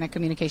that this kind of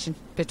communication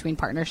between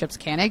partnerships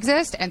can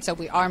exist, and so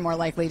we are more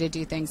likely to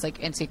do things like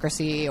in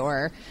secrecy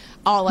or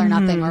all or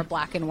nothing or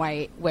black and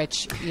white,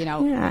 which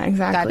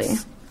exactly.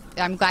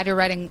 I'm glad you're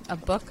writing a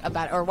book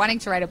about it, or wanting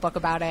to write a book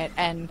about it.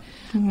 And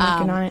I'm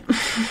working on it.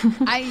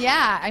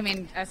 I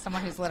mean, as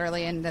someone who's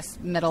literally in this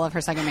middle of her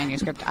second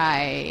manuscript,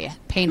 I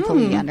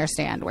painfully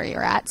understand where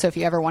you're at. So if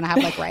you ever want to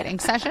have like writing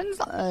sessions,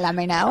 let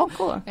me know. Oh,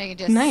 cool. You can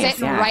just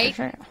sit and write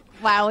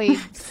while we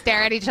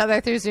stare at each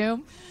other through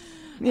Zoom.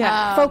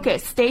 Yeah,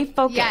 focus. Stay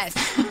focused.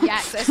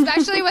 Yes,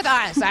 especially with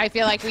us. I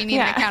feel like we need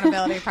an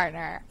accountability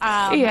partner.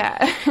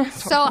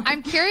 So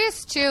I'm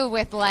curious too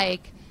with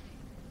like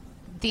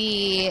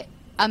the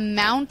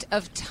amount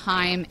of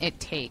time it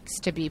takes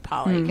to be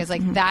poly, because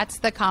like that's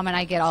the comment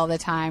I get all the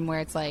time where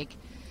it's like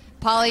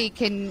poly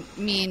can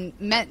mean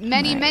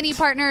many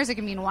partners, it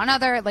can mean one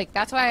other. Like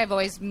that's why I've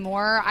always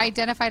more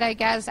identified, I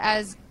guess,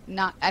 as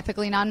not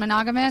ethically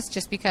non-monogamous,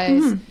 just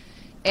because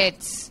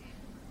it's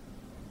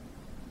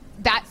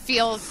that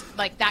feels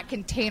like that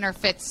container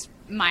fits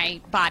my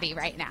body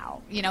right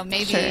now.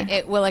 Maybe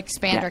it will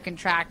expand or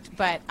contract,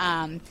 but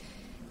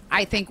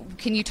I think,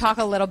 can you talk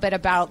a little bit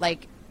about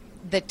like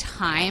the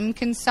time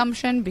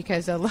consumption?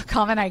 Because a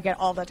comment I get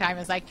all the time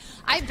is like,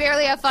 I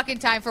barely have fucking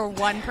time for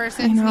one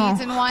person's needs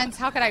and wants.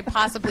 How could I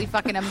possibly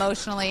fucking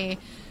emotionally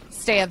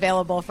stay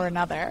available for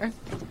another?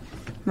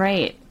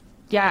 Right.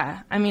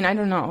 Yeah. I mean, I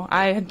don't know.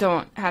 I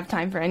don't have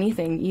time for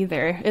anything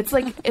either. It's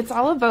like, it's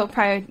all about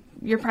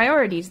your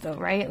priorities though,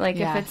 right? Like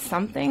if it's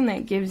something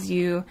that gives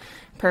you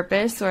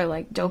purpose or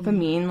like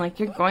dopamine, like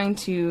you're going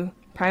to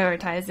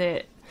prioritize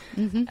it.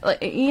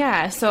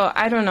 Like, so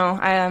I don't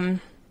know.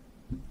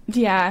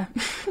 Yeah,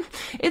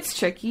 it's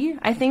tricky.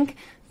 I think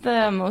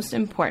the most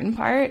important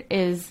part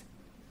is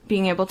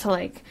being able to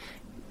like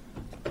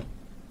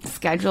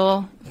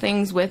schedule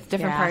things with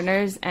different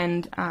partners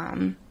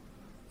and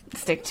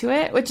stick to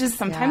it, which is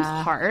sometimes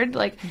hard.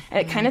 Like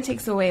it kind of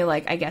takes away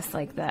like, I guess,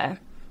 like that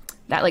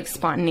like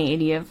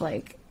spontaneity of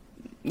like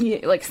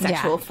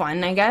sexual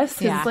fun, I guess.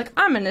 'Cause it's like,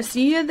 I'm going to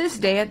see you this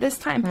day at this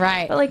time.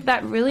 Right. But like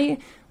that really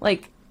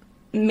like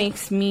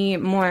makes me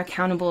more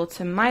accountable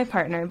to my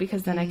partner,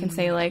 because then I can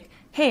say like,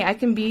 hey, I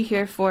can be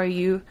here for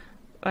you,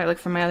 or like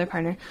for my other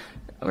partner,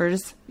 or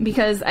just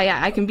because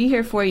I can be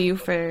here for you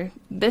for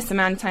this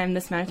amount of time,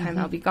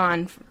 I'll be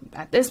gone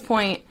at this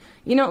point,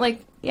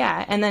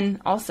 and then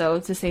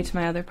also to say to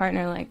my other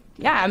partner, like,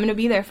 I'm going to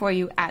be there for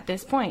you at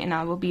this point, and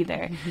I will be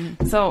there.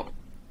 So,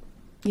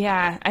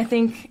 I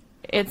think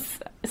it's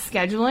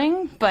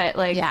scheduling, but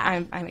like,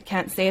 Yeah. I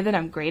can't say that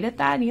I'm great at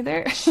that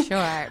either.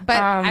 Sure. But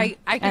I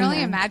can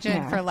only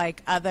imagine for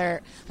like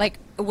other, like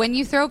when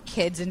you throw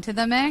kids into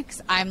the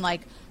mix, I'm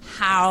like,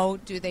 how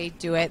do they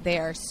do it? They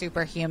are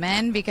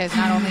superhuman, because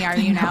not only are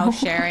you now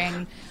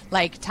sharing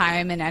like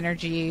time and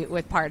energy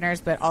with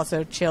partners, but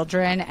also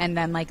children, and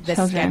then like the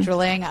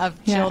scheduling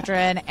of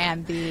children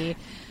and the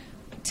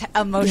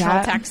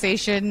emotional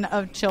taxation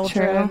of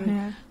children. True.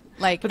 Yeah.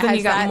 Like, but then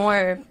you got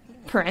more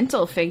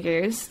parental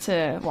figures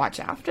to watch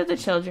after the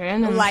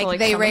children, and like, so, like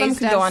they some of them raised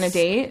could us, go on a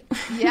date.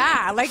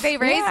 Yeah, like they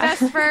raised us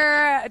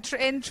for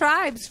in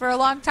tribes for a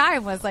long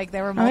time. Was like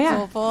there were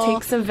multiple.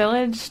 Takes a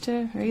village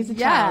to raise a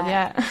child.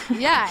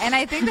 Yeah, and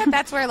I think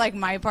that's where like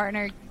my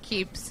partner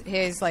keeps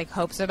his like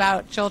hopes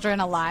about children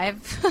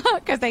alive,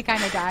 because they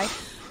kind of die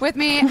with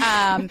me.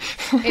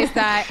 Is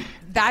that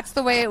that's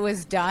the way it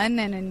was done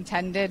and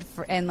intended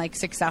for, and like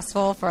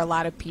successful for a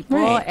lot of people.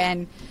 Right.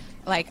 And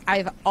like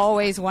I've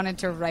always wanted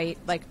to write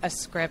like a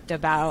script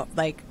about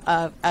like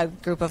a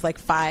group of like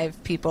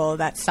 5 people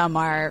that some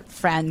are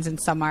friends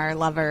and some are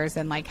lovers,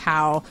 and like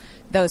how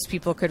those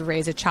people could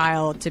raise a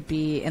child to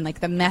be, and like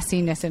the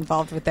messiness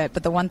involved with it.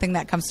 But the one thing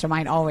that comes to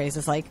mind always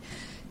is like,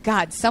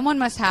 God, someone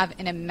must have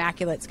an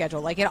immaculate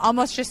schedule. Like it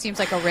almost just seems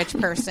like a rich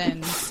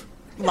person's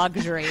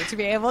luxury to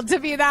be able to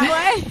be that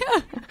way.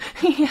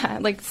 Yeah,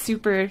 like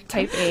super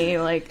type A,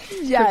 like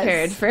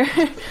prepared for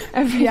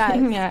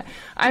everything. Yeah.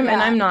 And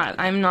I'm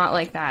not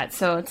like that.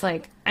 So it's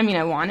like, I mean,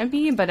 I want to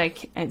be, but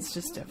it's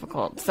just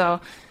difficult. So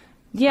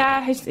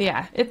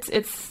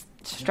it's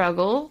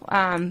struggle.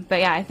 But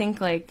yeah, I think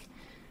like,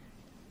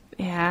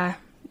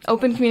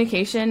 open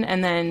communication,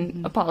 and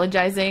then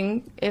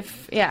apologizing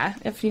if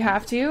you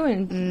have to,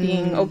 and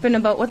being open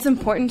about what's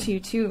important to you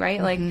too,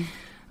 right?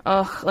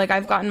 Like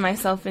I've gotten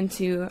myself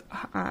into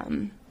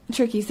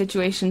tricky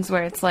situations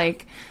where it's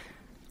like,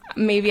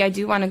 maybe I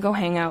do want to go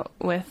hang out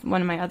with one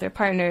of my other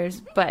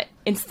partners, but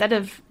instead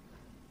of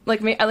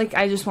like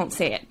I just won't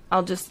say it.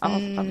 I'll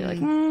be like,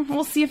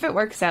 we'll see if it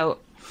works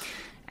out.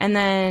 And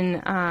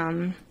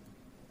then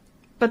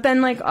but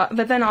then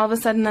all of a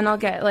sudden then I'll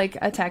get like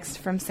a text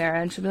from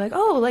Sarah, and she'll be like,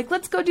 "Oh, like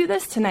let's go do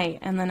this tonight."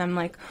 And then I'm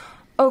like,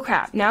 oh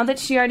crap, now that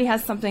she already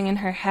has something in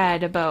her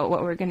head about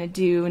what we're going to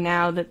do,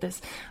 now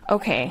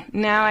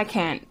I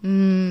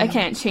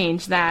can't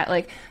change that.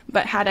 Like,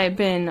 but had I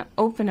been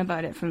open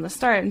about it from the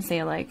start and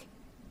say like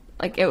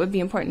it would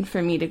be important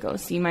for me to go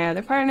see my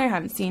other partner,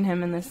 haven't seen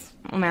him in this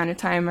amount of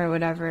time or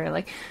whatever,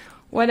 like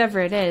whatever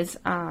it is,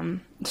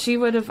 she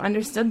would have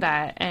understood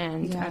that,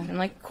 and I've been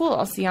like, cool,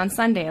 I'll see you on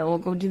Sunday, we'll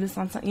go do this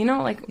on Sunday,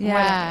 like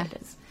whatever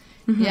it is.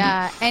 Mm-hmm.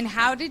 Yeah. And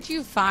how did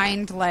you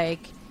find like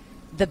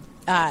the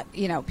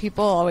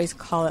people always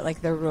call it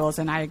like the rules,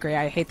 and I agree,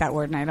 I hate that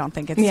word and I don't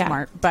think it's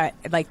smart, but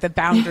like the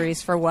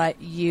boundaries for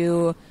what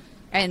you,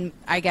 and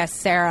I guess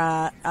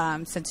Sarah,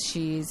 since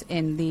she's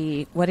in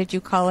the, what did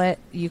you call it?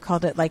 You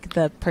called it like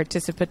the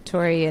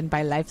participatory and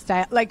by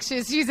lifestyle, like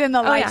she's in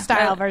the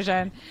lifestyle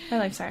version. My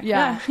lifestyle.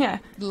 Yeah.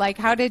 Like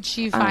how did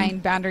she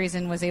find boundaries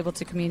and was able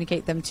to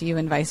communicate them to you,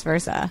 and vice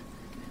versa?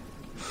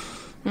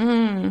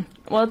 Well,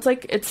 it's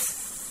like,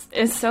 it's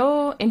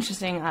so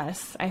interesting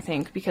us, I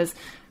think, because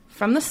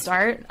from the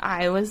start,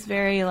 I was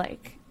very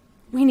like,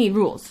 we need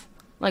rules.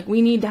 Like,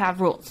 we need to have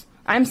rules.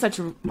 I'm such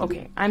a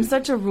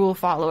rule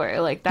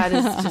follower. Like, that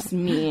is just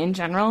me in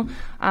general.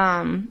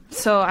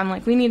 So I'm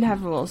like, we need to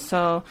have rules.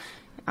 So,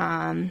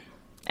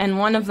 and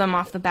one of them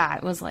off the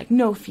bat was like,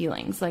 no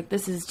feelings. Like,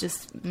 this is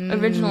just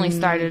originally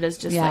started as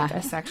just like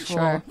a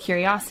sexual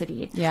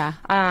curiosity. Yeah.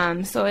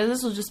 So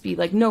this will just be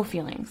like no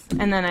feelings.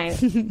 And then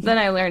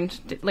I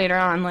learned later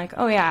on, like,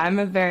 oh yeah, I'm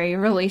a very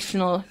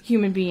relational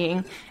human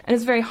being, and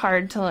it's very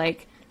hard to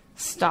like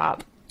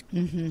stop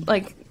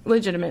like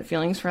legitimate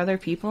feelings for other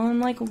people, and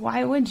like,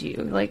 why would you?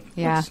 Like,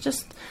 let's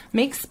just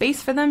make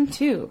space for them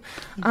too.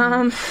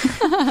 But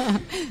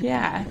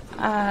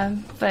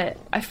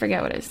I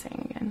forget what I was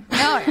saying again.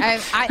 No,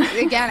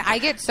 I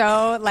get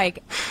so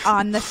like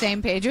on the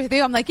same page with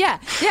you. I'm like, yeah,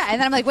 and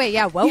then I'm like, wait,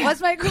 what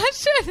was my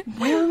question?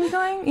 Where are we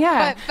going?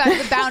 Yeah, but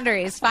the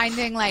boundaries,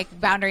 finding like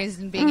boundaries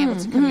and being able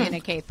to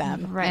communicate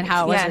them, and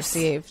how it was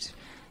received.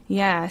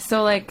 Yeah,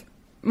 so like,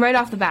 right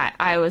off the bat,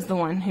 I was the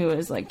one who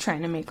was like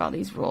trying to make all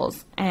these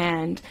rules.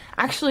 And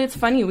actually, it's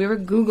funny, we were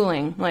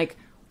Googling like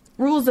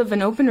rules of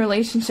an open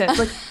relationship,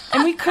 like,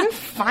 and we couldn't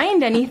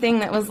find anything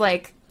that was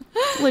like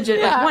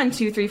legit, like 1,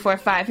 2, 3, 4,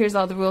 5, here's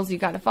all the rules you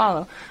got to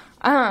follow.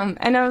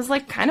 And I was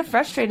like kind of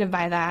frustrated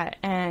by that,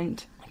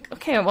 and like,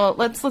 okay, well,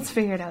 let's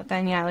figure it out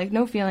then. Yeah, like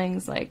no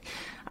feelings, like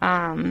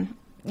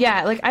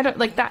like I don't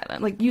like that,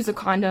 like use a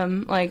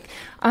condom, like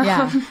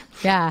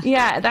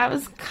that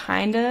was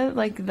kind of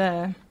like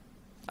the,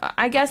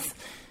 I guess,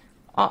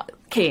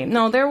 okay,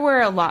 no, there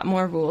were a lot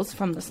more rules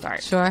from the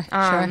start. Sure.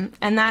 And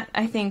that,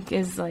 I think,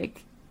 is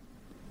like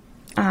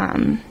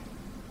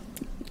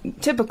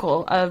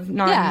typical of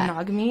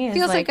non-monogamy.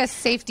 Feels like a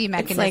safety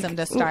mechanism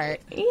to start.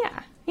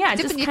 Yeah,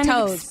 just kind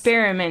of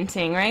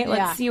experimenting, right?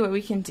 Let's see what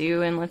we can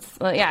do, and let's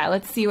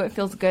see what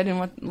feels good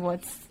and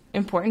what's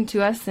important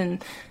to us,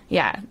 and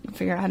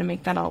figure out how to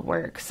make that all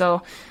work.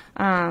 So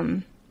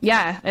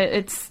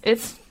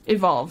it's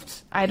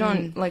evolved. I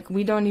don't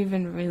we don't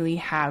even really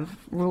have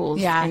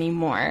rules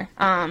anymore.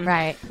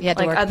 Right. Yeah.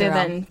 Like other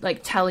than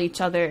like tell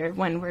each other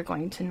when we're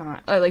going to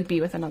not like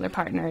be with another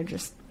partner,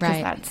 just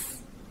because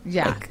that's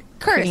like,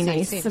 courtesy, pretty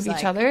nice of like.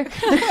 each other.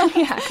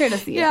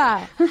 Courtesy.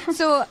 Yeah.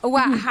 So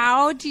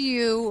how do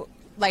you,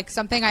 like,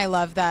 something I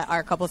love that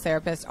our couples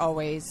therapist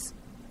always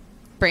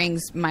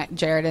brings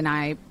Jared and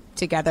I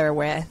together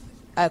with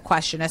a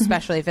question,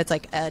 especially if it's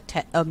like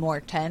a more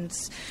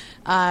tense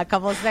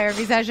couples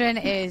therapy session,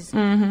 is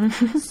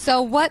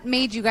so what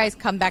made you guys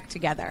come back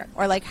together?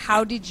 Or like,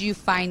 how did you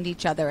find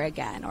each other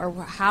again? Or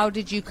how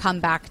did you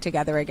come back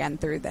together again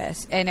through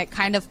this? And it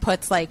kind of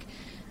puts like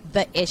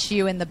the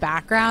issue in the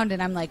background,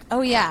 and I'm like,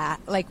 oh yeah,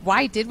 like,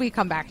 why did we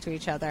come back to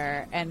each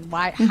other, and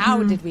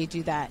how did we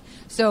do that?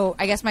 So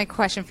I guess my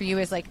question for you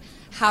is like,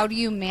 how do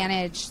you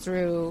manage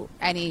through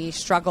any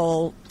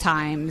struggle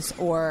times,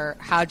 or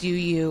how do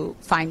you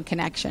find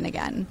connection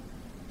again?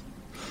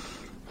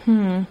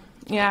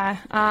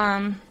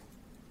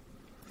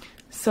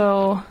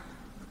 So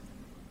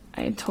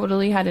I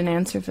totally had an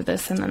answer for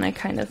this, and then I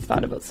kind of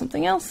thought about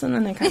something else, and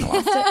then I kind of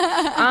lost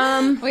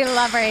it. We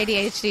love our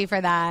ADHD for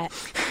that.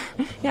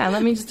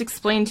 Let me just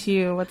explain to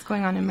you what's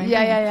going on in my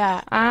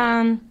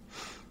brain.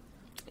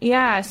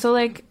 So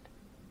like,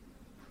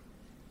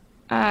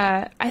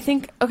 I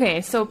think,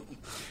 okay, so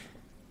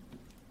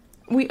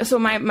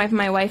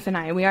my wife and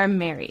I, we are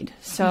married.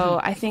 So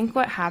I think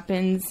what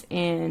happens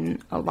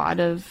in a lot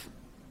of,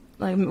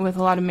 like, with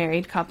a lot of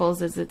married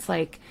couples is it's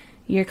like,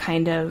 you're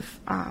kind of,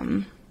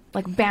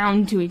 like,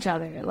 bound to each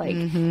other. Like,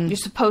 you're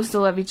supposed to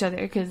love each other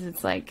because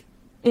it's like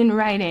in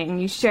writing,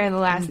 you share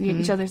the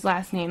each other's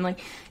last name. Like,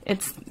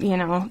 it's,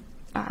 you're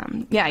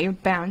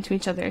bound to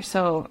each other.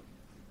 So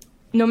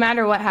no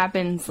matter what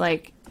happens,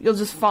 like, you'll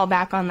just fall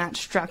back on that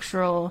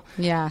structural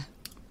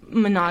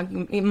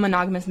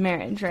monogamous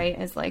marriage, right,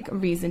 as like a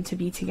reason to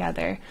be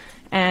together.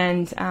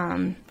 And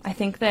I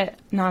think that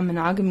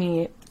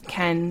non-monogamy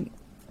can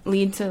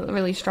lead to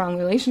really strong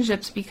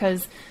relationships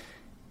because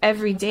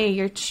every day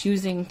you're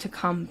choosing to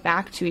come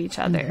back to each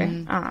other.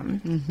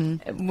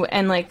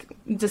 And like,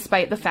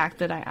 despite the fact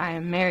that I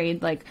am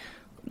married, like,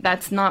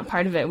 that's not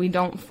part of it. We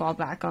don't fall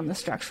back on the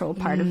structural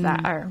part of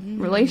that, our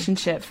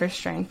relationship for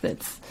strength.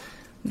 It's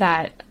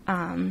that,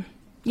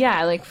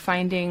 like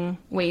finding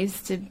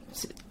ways to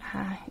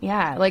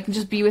like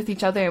just be with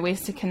each other,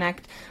 ways to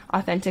connect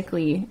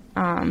authentically.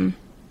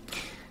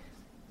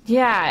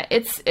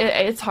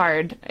 It's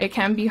hard. It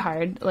can be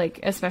hard, like,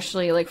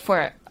 especially like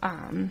for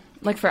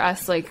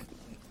us, like,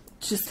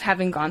 just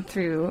having gone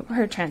through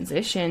her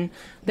transition,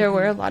 there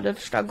were a lot of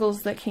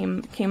struggles that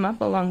came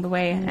up along the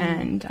way.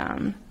 And,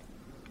 I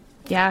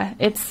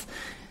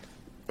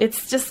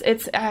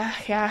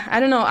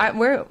don't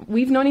know.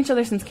 We've known each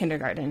other since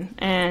kindergarten,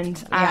 and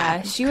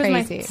she was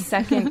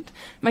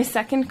my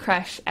second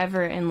crush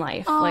ever in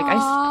life. Aww. Like,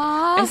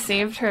 I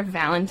saved her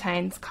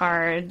Valentine's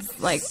cards,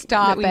 like,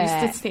 that we used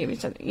to save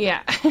each other.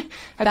 Yeah,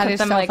 that is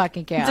so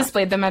fucking cute.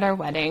 Displayed them at our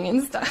wedding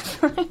and stuff.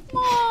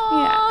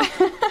 Oh,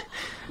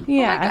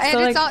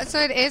 so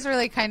it is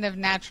really kind of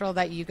natural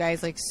that you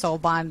guys like soul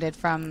bonded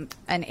from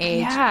an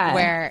age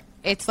where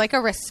it's like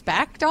a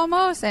respect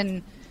almost,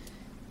 and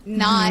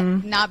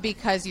not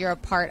because you're a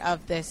part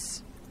of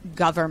this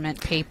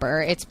government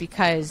paper. It's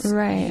because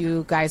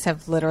you guys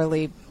have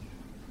literally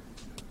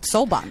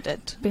soul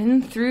bonded,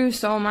 been through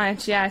so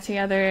much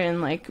together,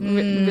 and like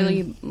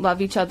really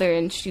love each other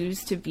and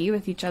choose to be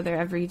with each other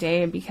every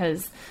day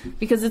because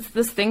it's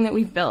this thing that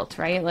we've built,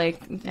 right?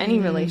 Like any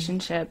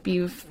relationship,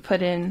 you've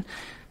put in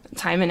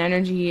time and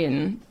energy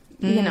and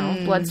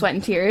blood, sweat,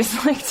 and tears,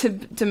 like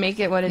to make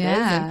it what it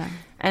is,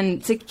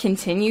 and to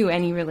continue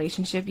any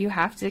relationship, you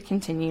have to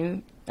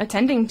continue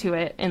attending to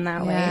it in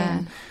that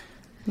way.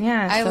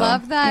 I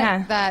love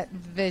that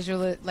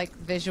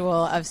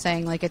visual of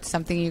saying like it's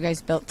something you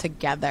guys built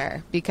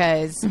together,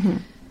 because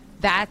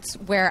that's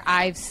where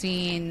I've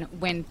seen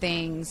when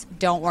things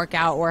don't work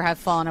out or have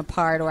fallen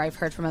apart, or I've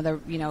heard from other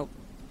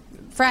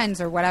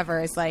friends or whatever,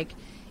 is like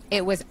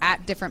it was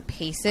at different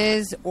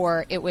paces,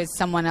 or it was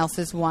someone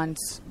else's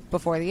once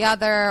before the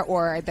other,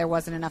 or there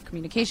wasn't enough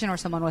communication, or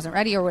someone wasn't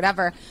ready, or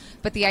whatever.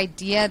 But the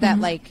idea that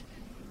like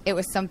it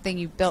was something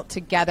you built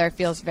together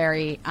feels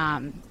very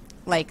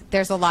like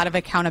there's a lot of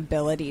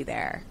accountability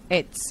there.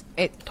 It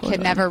totally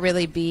can never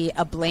really be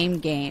a blame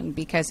game,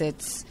 because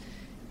it's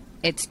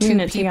two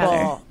people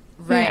together.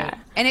 Right.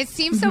 And it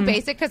seems so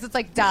basic because it's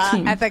like,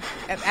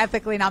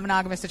 ethically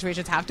non-monogamous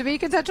situations have to be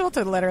consensual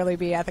to literally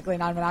be ethically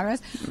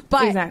non-monogamous.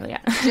 But exactly,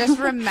 just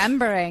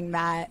remembering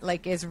that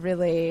like is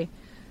really,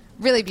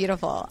 really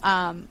beautiful.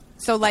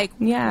 So like,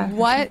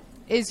 what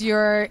is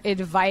your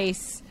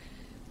advice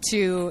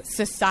to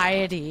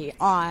society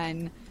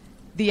on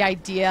the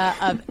idea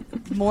of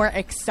more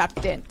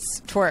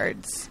acceptance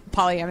towards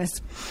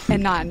polyamorous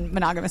and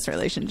non-monogamous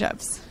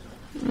relationships?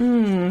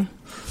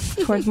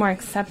 Towards more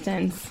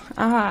acceptance.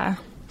 I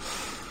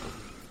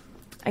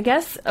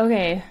guess,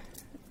 okay.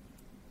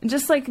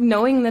 just like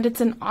knowing that it's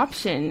an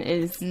option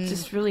is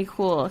just really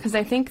cool. Because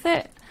I think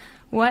that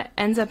what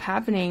ends up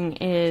happening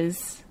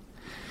is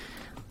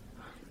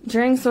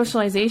during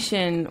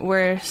socialization,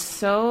 we're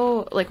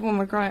so, like when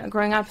we're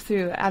growing up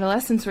through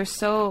adolescence, we're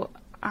so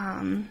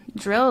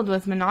drilled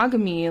with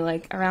monogamy,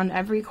 like around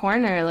every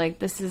corner, like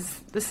this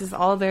is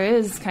all there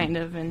is, kind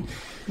of, and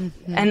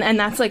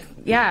that's like,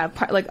 yeah,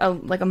 like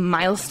a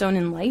milestone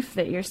in life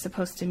that you're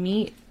supposed to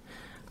meet,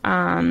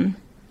 and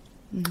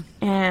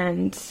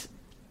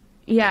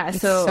yeah, it's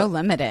so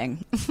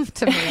limiting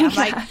to me. I'm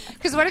like,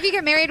 because what if you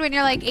get married when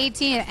you're like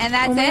 18 and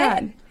that's it?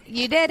 God.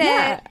 You did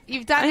it.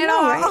 You've done it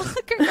all. Right?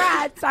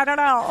 Congrats. I don't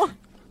know.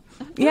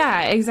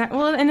 Yeah, exactly.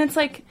 Well, and it's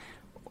like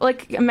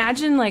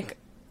imagine like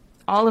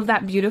all of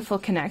that beautiful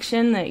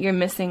connection that you're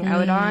missing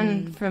out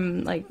on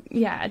from like,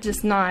 yeah,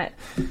 just not,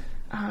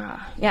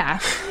 yeah.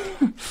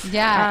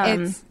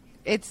 Yeah,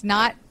 it's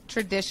not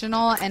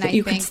traditional, and I think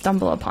you could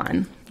stumble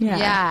upon. Yeah.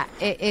 Yeah,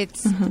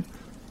 it's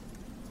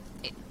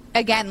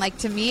again, like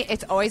to me,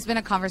 it's always been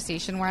a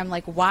conversation where I'm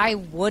like, why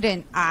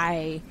wouldn't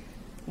I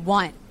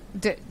want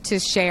to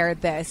share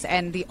this?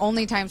 And the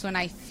only times when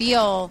I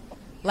feel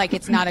like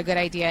it's not a good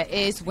idea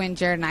is when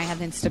Jared and I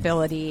have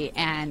instability,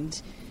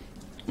 and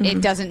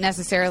it doesn't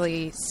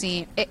necessarily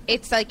seem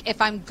it's like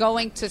if I'm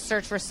going to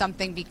search for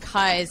something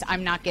because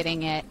I'm not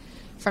getting it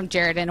from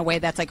Jared in a way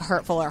that's like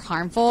hurtful or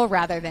harmful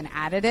rather than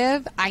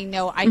additive, I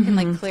know I can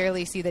like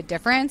clearly see the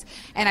difference.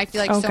 And I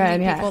feel like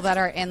many people that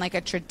are in like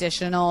a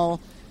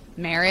traditional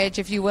marriage,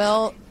 if you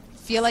will,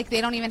 feel like they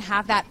don't even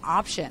have that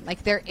option.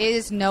 Like there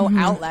is no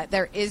outlet.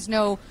 There is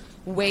no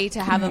way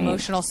to have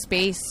emotional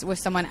space with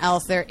someone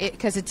else there,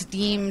 because it's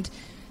deemed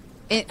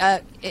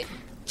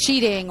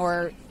cheating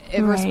or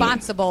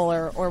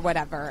irresponsible or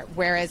whatever.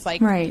 Whereas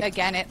like,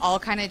 again, it all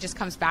kind of just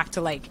comes back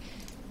to like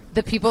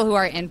the people who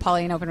are in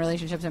poly and open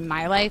relationships in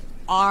my life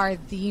are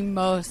the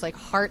most like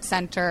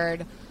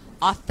heart-centered,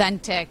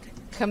 authentic,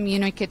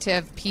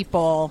 communicative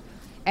people.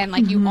 And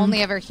like you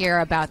only ever hear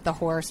about the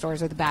horror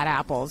stories or the bad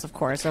apples, of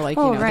course, or like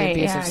the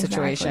abusive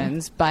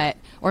situations, but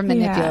or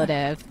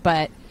manipulative.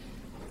 But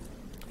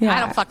I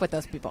don't fuck with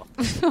those people.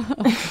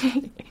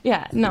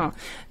 No,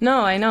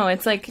 I know.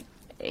 It's like,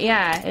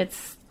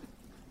 there's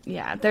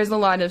a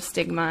lot of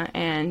stigma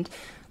and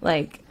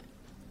like,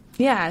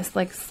 it's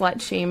like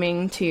slut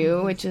shaming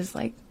too, which is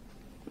like,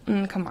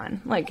 come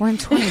on, like we're in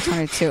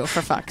 2022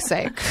 for fuck's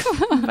sake.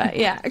 But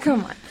yeah,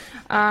 come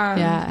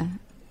on.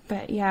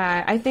 But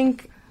yeah, I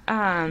think.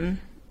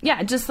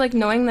 Just like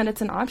knowing that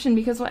it's an option,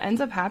 because what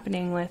ends up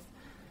happening with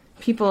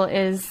people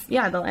is, they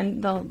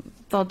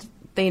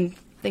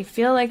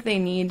feel like they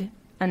need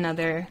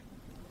another,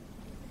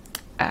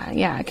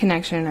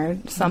 connection or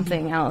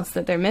something else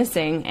that they're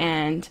missing,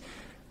 and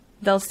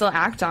they'll still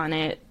act on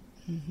it.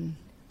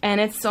 And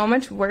it's so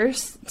much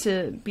worse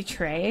to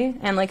betray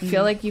and like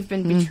feel like you've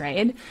been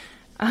betrayed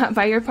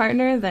by your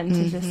partner than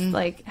to just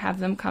like have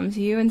them come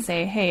to you and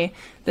say, hey,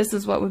 this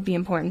is what would be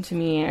important to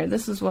me, or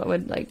this is what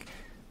would like,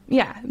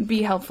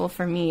 be helpful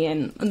for me,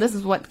 and this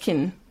is what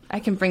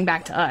I can bring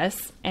back to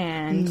us,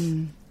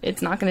 and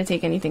it's not going to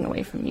take anything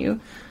away from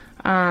you.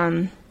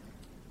 But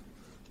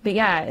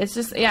it's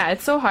just,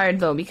 it's so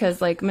hard though,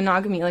 because like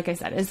monogamy, like I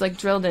said, is like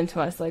drilled into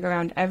us like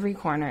around every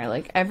corner.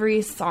 Like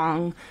every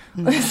song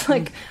is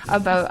like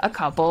about a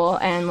couple,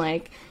 and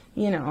like,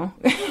 you know,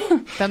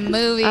 the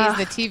movies,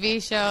 the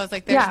TV shows,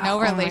 like there's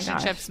no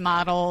relationships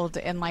modeled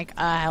in like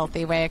a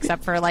healthy way,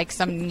 except for like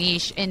some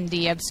niche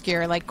indie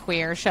obscure like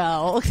queer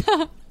show.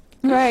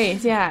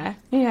 Right. Yeah.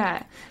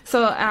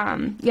 So,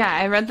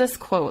 I read this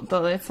quote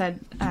though. It said,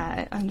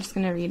 I'm just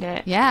going to read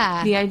it.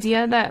 Yeah. The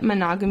idea that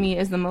monogamy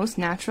is the most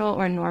natural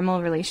or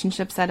normal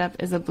relationship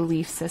setup is a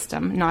belief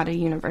system, not a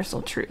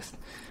universal truth.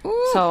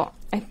 Ooh. So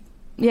I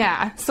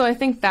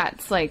think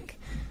that's like,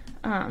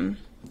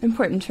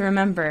 important to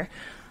remember.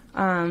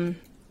 That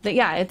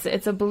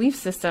it's a belief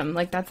system.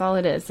 Like that's all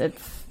it is.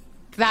 It's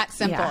that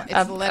simple.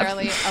 It's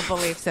literally a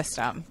belief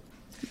system.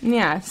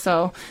 Yeah.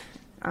 So,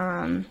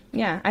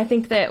 I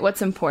think that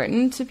what's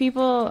important to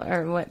people,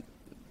 or what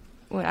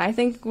I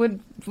think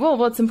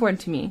what's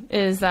important to me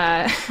is,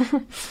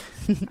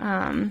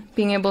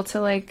 being able to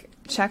like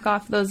check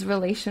off those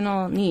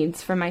relational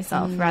needs for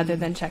myself rather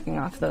than checking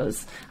off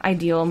those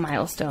ideal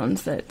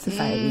milestones that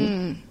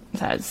society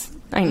says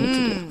I need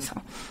to do.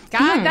 So,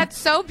 God, that's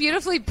so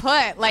beautifully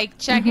put. Like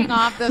checking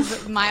off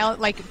those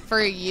like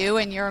for you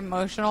and your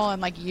emotional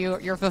and like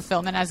your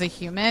fulfillment as a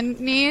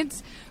human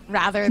needs,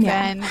 rather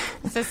than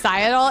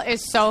societal,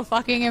 is so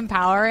fucking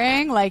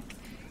empowering. Like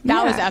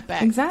that was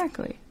epic.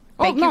 Exactly.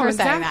 Thank you for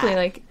saying that.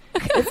 Like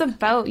it's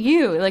about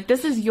you. Like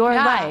this is your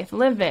life.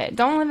 Live it.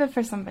 Don't live it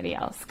for somebody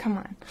else. Come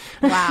on.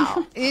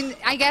 Wow. And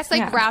I guess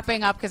like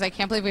wrapping up, because I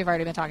can't believe we've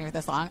already been talking for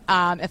this long.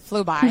 It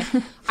flew by.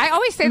 I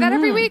always say that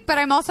every week, but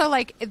I'm also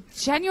like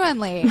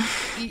genuinely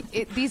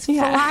these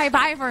fly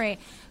by for me.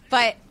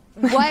 But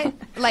what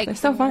like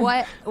so fun.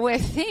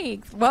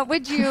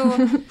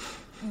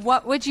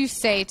 What would you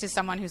say to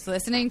someone who's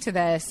listening to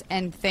this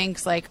and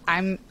thinks like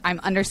I'm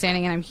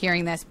understanding and I'm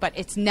hearing this, but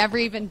it's never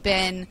even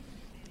been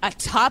a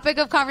topic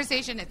of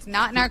conversation. It's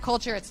not in our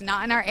culture. It's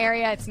not in our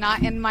area. It's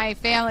not in my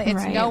family.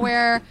 It's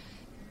nowhere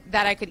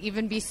that I could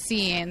even be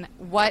seen.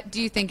 What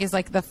do you think is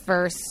like the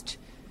first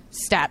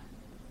step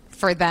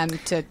for them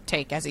to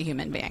take as a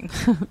human being?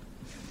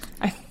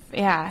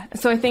 Yeah.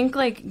 So I think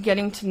like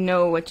getting to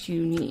know what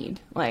you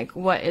need, like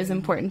what is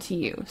important to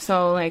you.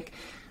 So like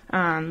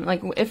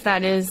if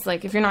that is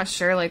like, if you're not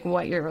sure like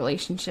what your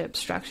relationship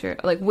structure,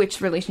 like which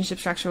relationship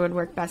structure would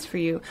work best for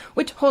you,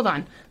 which, hold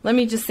on, let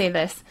me just say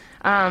this.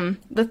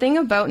 The thing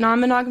about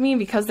non-monogamy,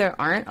 because there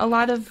aren't a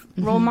lot of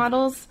role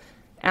models,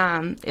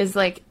 is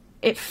like,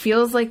 it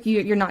feels like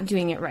you're not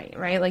doing it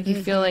right? Like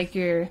you feel like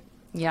you're,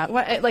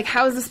 what, like,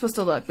 how is this supposed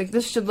to look? Like,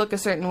 this should look a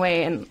certain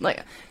way. And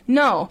like,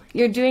 no,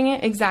 you're doing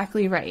it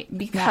exactly right,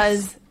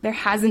 because there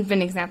hasn't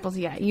been examples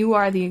yet. You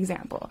are the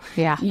example.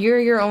 Yeah.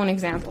 You're your own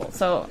example.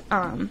 So,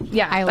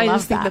 I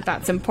just think that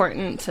that's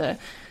important to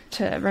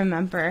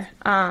remember.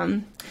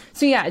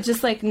 So yeah,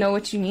 just like know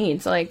what you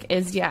need. So like,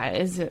 is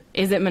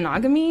it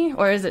monogamy,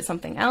 or is it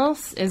something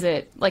else? Is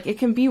it like, it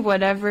can be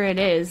whatever it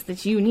is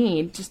that you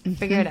need, just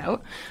figure it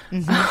out.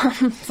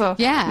 So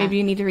maybe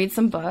you need to read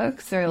some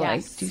books, or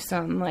like do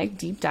some like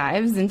deep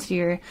dives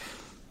into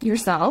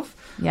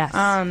yourself. Yes.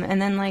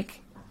 And then like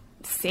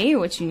say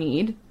what you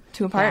need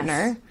to a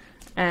partner.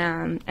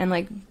 And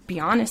like be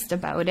honest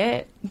about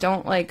it.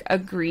 Don't like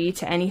agree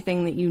to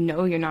anything that you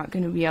know you're not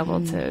going to be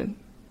able to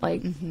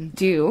like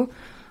do.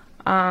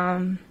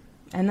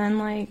 And then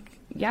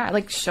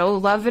like show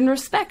love and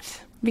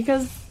respect,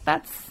 because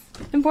that's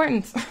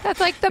important. That's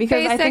like the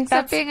basics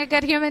of being a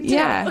good human too.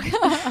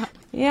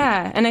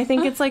 Yeah. And I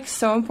think it's like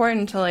so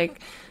important to like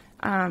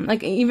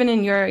even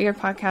in your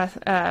podcast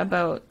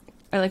about,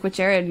 or like with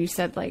Jared, you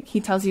said like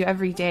he tells you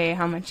every day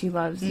how much he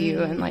loves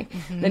you, and like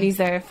that he's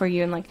there for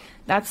you, and like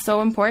that's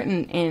so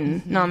important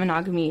in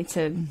non-monogamy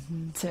to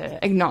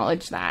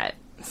acknowledge that.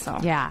 So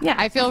yeah,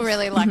 I feel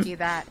really lucky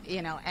that,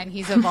 and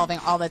he's evolving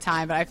all the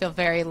time, but I feel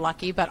very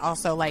lucky, but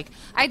also like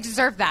I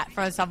deserve that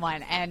from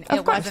someone. And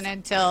it wasn't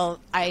until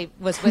I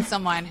was with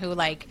someone who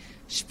like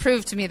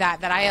proved to me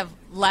that I have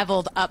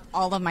leveled up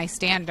all of my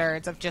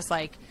standards of just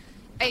like,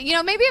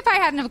 maybe if I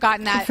hadn't have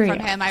gotten that from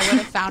him, I would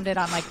have found it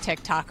on like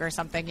TikTok or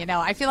something.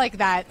 I feel like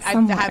that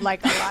I've had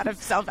like a lot of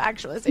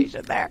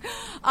self-actualization there.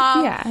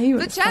 You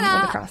would but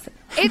Jenna, across it.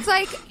 It's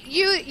like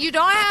you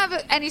don't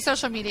have any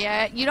social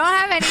media. You don't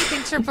have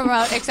anything to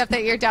promote except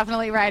that you're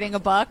definitely writing a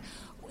book.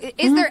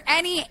 Is there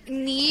any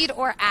need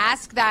or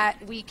ask that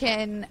we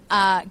can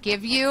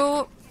give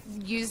you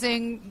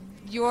using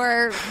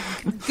your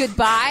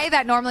goodbye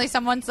that normally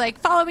someone's like,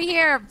 follow me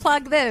here,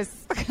 plug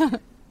this?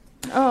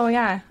 Oh,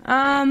 yeah.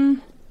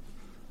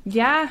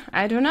 Yeah,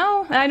 I don't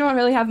know. I don't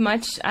really have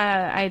much.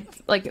 I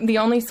like the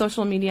only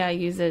social media I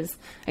use is,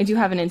 I do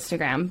have an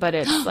Instagram, but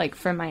it's like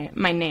for my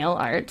nail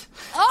art.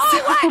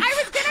 Oh, what?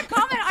 I was going to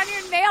comment on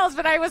your nails,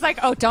 but I was like,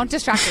 oh, don't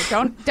distract her.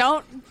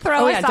 Don't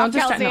throw us off,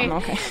 Kelsey. No,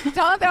 okay.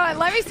 Don't throw it.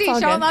 Let me see. Show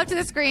them up to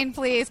the screen,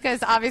 please,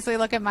 because obviously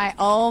look at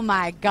oh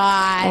my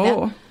God.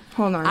 Oh,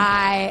 hold on.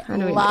 I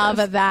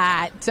love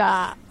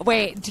that.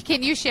 Wait,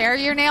 can you share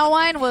your nail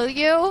one? Will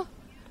you?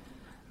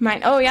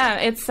 Mine. Oh, yeah.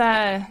 It's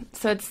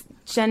it's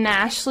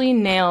Jennashly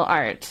Nail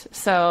Art.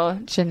 So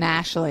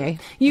Jennashly.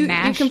 You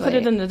can put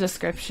it in the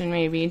description,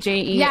 maybe.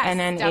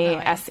 JENNASHLEY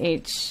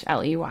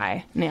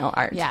Nail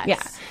Art. Yes.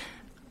 Yeah.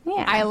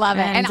 Yeah. I love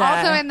it. And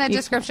also in the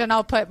description,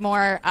 I'll put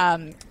more,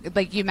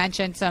 like you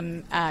mentioned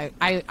some,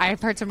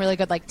 I've heard some really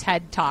good like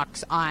TED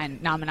Talks on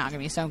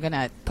non-monogamy, so I'm going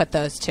to put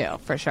those too,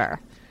 for sure.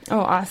 Oh,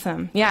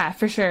 awesome. Yeah,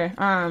 for sure.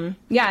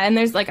 Yeah, and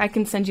there's like, I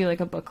can send you like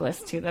a book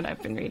list too that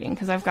I've been reading,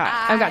 because I've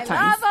got tons.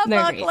 I love a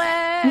They're book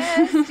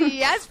list.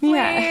 Yes,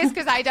 please,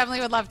 because I definitely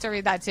would love to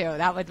read that too.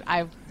 That would,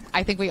 I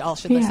think we all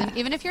should listen,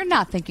 even if you're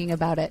not thinking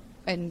about it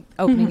and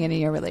opening into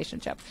your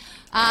relationship.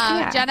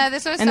 Jenna,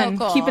 this was so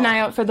cool. Keep an eye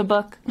out for the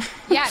book.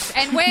 Yes,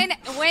 and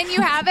when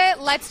you have it,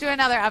 let's do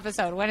another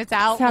episode. When it's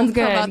out, Sounds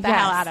good. Promote the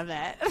hell out of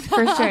it.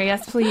 For sure.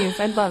 Yes, please.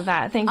 I'd love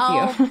that. Thank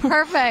you.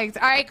 Perfect.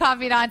 All right,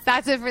 confidants,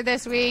 that's it for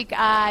this week.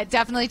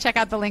 Definitely check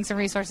out the links and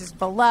resources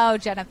below.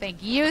 Jenna,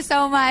 thank you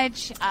so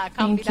much.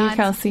 Thank you,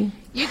 Kelsey.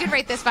 You can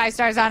rate this 5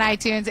 stars on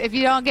iTunes. If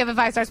you don't give it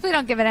 5 stars, please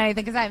don't give it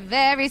anything, because I'm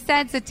very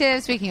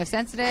sensitive. Speaking of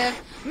sensitive,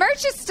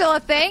 merch is still a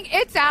thing.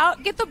 It's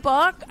out. Get the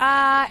book,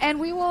 and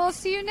we will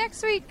see you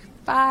next week.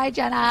 Bye,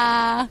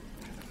 Jenna.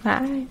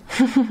 Bye.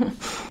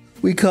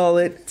 We call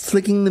it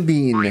flicking the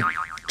bean,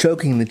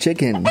 choking the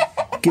chicken,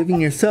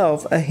 giving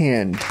yourself a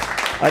hand,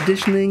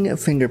 auditioning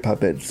finger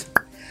puppets.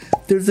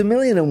 There's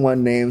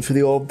 1,000,001 names for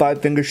the old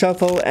 5-finger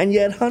shuffle, and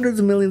yet hundreds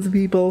of millions of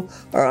people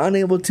are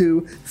unable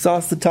to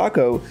sauce the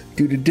taco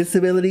due to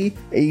disability,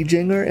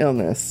 aging, or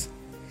illness.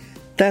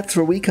 That's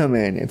where we come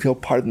in, if you'll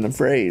pardon the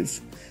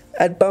phrase.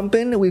 At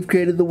Bumpin', we've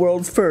created the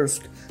world's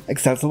first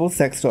accessible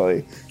sex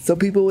toy, so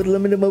people with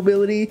limited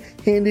mobility,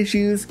 hand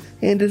issues,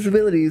 and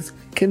disabilities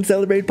can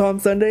celebrate Palm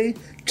Sunday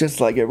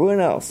just like everyone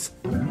else.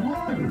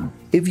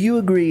 If you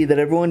agree that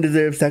everyone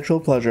deserves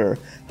sexual pleasure,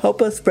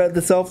 help us spread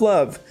the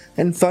self-love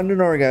and fund an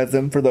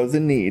orgasm for those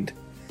in need.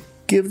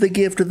 Give the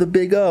gift of the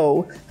big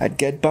O at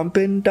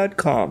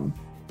getbumpin.com.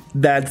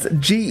 That's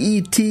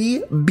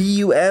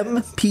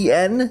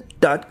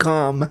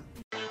GETBUMPN.com.